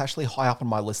Vietnam. It's actually high up on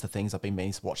my list of things I've been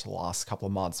meaning to watch the last couple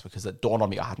of months because it dawned on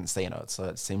me I hadn't seen it. So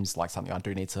it seems like something I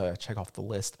do need to check off the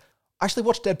list. I actually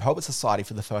watched Dead Poets Society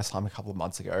for the first time a couple of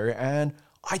months ago, and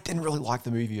I didn't really like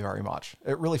the movie very much.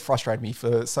 It really frustrated me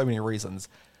for so many reasons.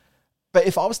 But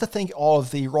if I was to think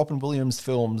of the Robin Williams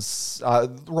films,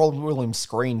 Robin Williams'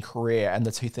 screen career and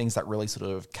the two things that really sort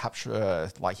of capture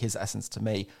his essence to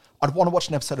me, I'd want to watch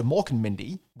an episode of Mork and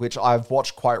Mindy, which I've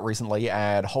watched quite recently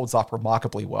and holds up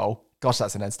remarkably well. Gosh,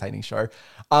 that's an entertaining show.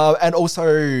 And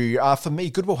also, for me,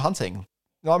 Good Will Hunting.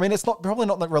 No, I mean, it's probably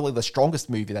not really the strongest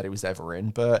movie that he was ever in,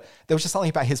 but there was just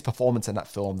something about his performance in that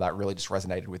film that really just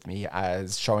resonated with me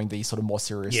as showing the sort of more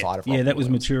serious side of Robin Yeah, that was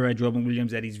Williams. mature age Robin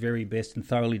Williams at his very best and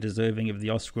thoroughly deserving of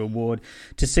the Oscar award.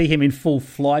 To see him in full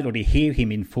flight, or to hear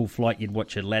him in full flight, you'd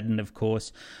watch Aladdin, of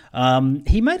course.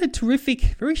 He made a terrific,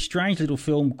 very strange little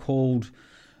film called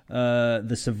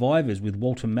The Survivors with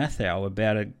Walter Matthau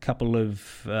about a couple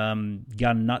of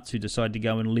gun nuts who decide to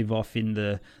go and live off in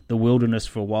the wilderness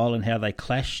for a while and how they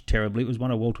clash terribly. It was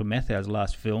one of Walter Matthau's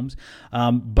last films,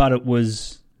 but it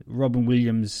was Robin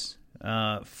Williams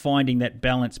finding that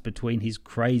balance between his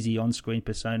crazy on-screen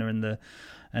persona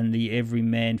and the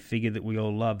everyman figure that we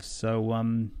all love.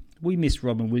 So we miss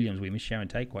Robin Williams. We miss Sharon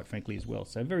Tate, quite frankly, as well.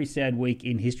 So a very sad week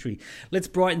in history. Let's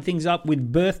brighten things up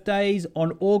with birthdays.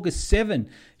 On August 7,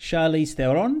 Charlize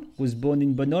Theron was born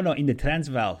in Bonono in the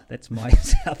Transvaal. That's my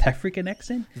South African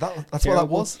accent. That's what that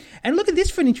was. And look at this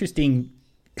for an interesting...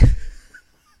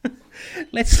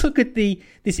 Let's look at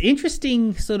this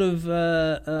interesting sort of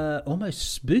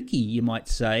almost spooky, you might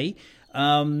say,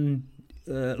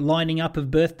 lining up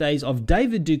of birthdays of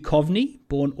David Duchovny,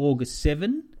 born August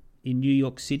 7, in New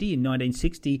York City in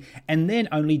 1960, and then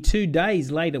only 2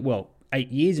 days later, 8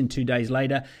 years and 2 days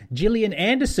later, Gillian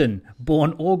Anderson,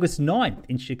 born August 9th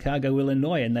in Chicago,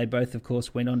 Illinois, and they both, of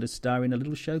course, went on to star in a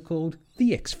little show called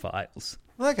The X-Files.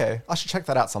 Okay, I should check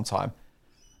that out sometime.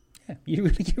 Yeah,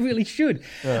 you really should.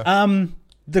 Yeah.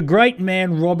 The great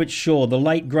man Robert Shaw, the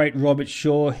late great Robert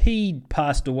Shaw, he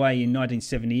passed away in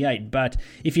 1978, but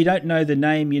if you don't know the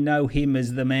name, you know him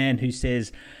as the man who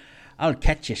says, "I'll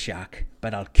catch a shark,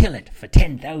 but I'll kill it for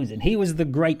 10,000. He was the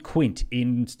great Quint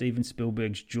in Steven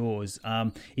Spielberg's Jaws.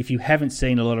 If you haven't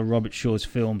seen a lot of Robert Shaw's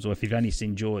films, or if you've only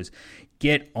seen Jaws,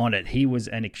 get on it. He was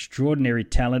an extraordinary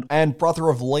talent. And brother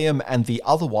of Liam and the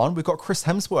other one, we've got Chris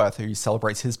Hemsworth, who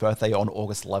celebrates his birthday on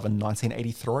August 11,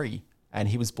 1983. And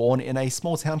he was born in a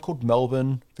small town called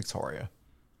Melbourne, Victoria.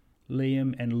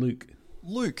 Liam and Luke.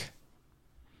 Luke.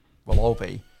 Well, I'll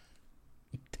be.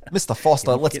 Mr.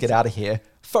 Foster, let's get out of here.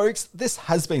 Folks, this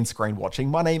has been Screen Watching.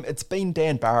 My name, it's been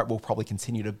Dan Barrett, will probably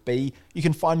continue to be. You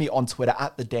can find me on Twitter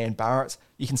at the Dan Barrett.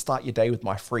 You can start your day with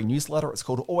my free newsletter. It's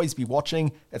called Always Be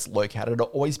Watching. It's located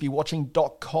at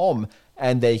alwaysbewatching.com.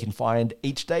 And there you can find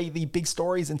each day the big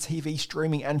stories in TV,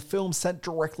 streaming, and film sent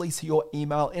directly to your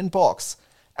email inbox.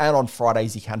 And on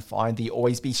Fridays, you can find the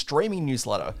Always Be Streaming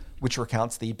newsletter, which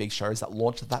recounts the big shows that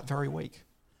launched that very week.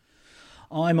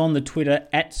 I'm on the Twitter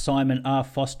at Simon R.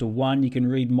 Foster1. You can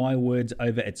read my words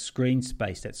over at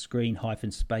Screenspace. That's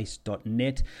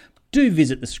screen-space.net. Do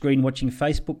visit the Screen Watching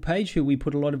Facebook page,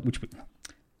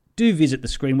 Do visit the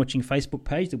Screen Watching Facebook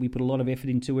page that we put a lot of effort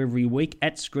into every week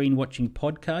at Screen Watching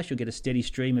Podcast. You'll get a steady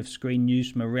stream of screen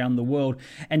news from around the world.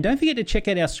 And don't forget to check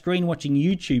out our Screen Watching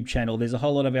YouTube channel. There's a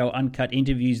whole lot of our uncut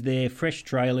interviews there, fresh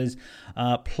trailers,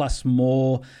 plus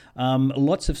more.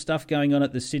 Lots of stuff going on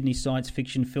at the Sydney Science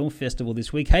Fiction Film Festival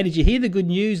this week. Hey, did you hear the good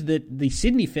news that the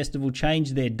Sydney Festival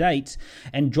changed their dates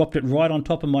and dropped it right on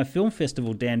top of my film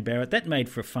festival, Dan Barrett? That made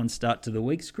for a fun start to the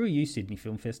week. Screw you, Sydney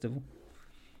Film Festival.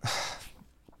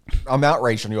 I'm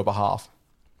outraged on your behalf.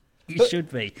 You should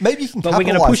be. Maybe you can but we're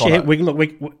going to push ahead.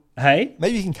 Hey?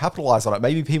 Maybe you can capitalise on it.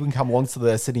 Maybe people can come along to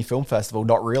the Sydney Film Festival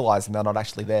not realising they're not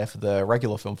actually there for the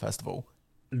regular film festival.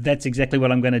 That's exactly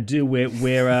what I'm going to do.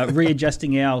 We're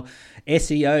readjusting our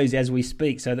SEOs as we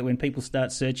speak so that when people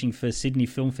start searching for Sydney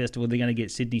Film Festival, they're going to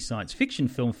get Sydney Science Fiction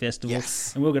Film Festival.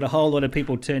 Yes. And we'll get a whole lot of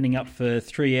people turning up for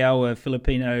 3-hour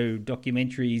Filipino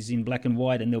documentaries in black and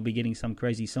white, and they'll be getting some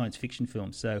crazy science fiction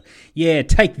films. So, yeah,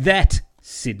 take that,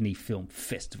 Sydney Film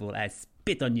Festival. I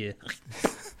spit on you.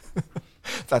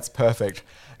 That's perfect.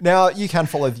 Now, you can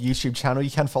follow the YouTube channel,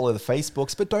 you can follow the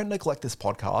Facebooks, but don't neglect this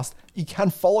podcast. You can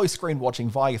follow Screen Watching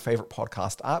via your favourite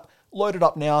podcast app. Load it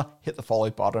up now, hit the follow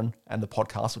button, and the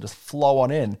podcast will just flow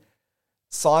on in.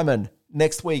 Simon,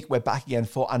 next week we're back again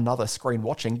for another Screen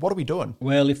Watching. What are we doing?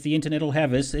 Well, if the internet will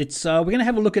have us, it's we're going to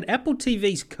have a look at Apple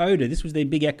TV's Coda. This was their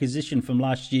big acquisition from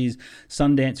last year's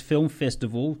Sundance Film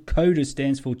Festival. Coda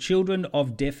stands for Children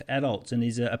of Deaf Adults and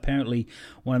is apparently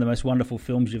one of the most wonderful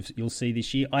films you'll see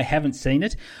this year. I haven't seen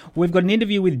it. We've got an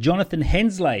interview with Jonathan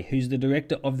Hensley, who's the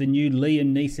director of the new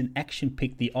Liam Neeson action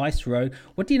pick, The Ice Road.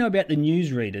 What do you know about The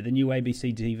Newsreader, the new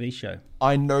ABC TV show?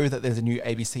 I know that there's a new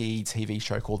ABC TV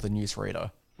show called The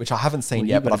Newsreader, which I haven't seen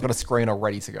yet, but I've got a screener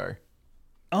ready to go.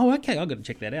 Oh, okay. I've got to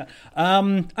check that out.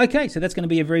 Okay, so that's going to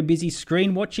be a very busy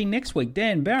Screen Watching next week.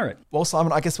 Dan Barrett. Well,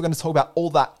 Simon, I guess we're going to talk about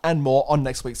all that and more on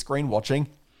next week's Screen Watching.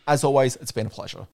 As always, it's been a pleasure.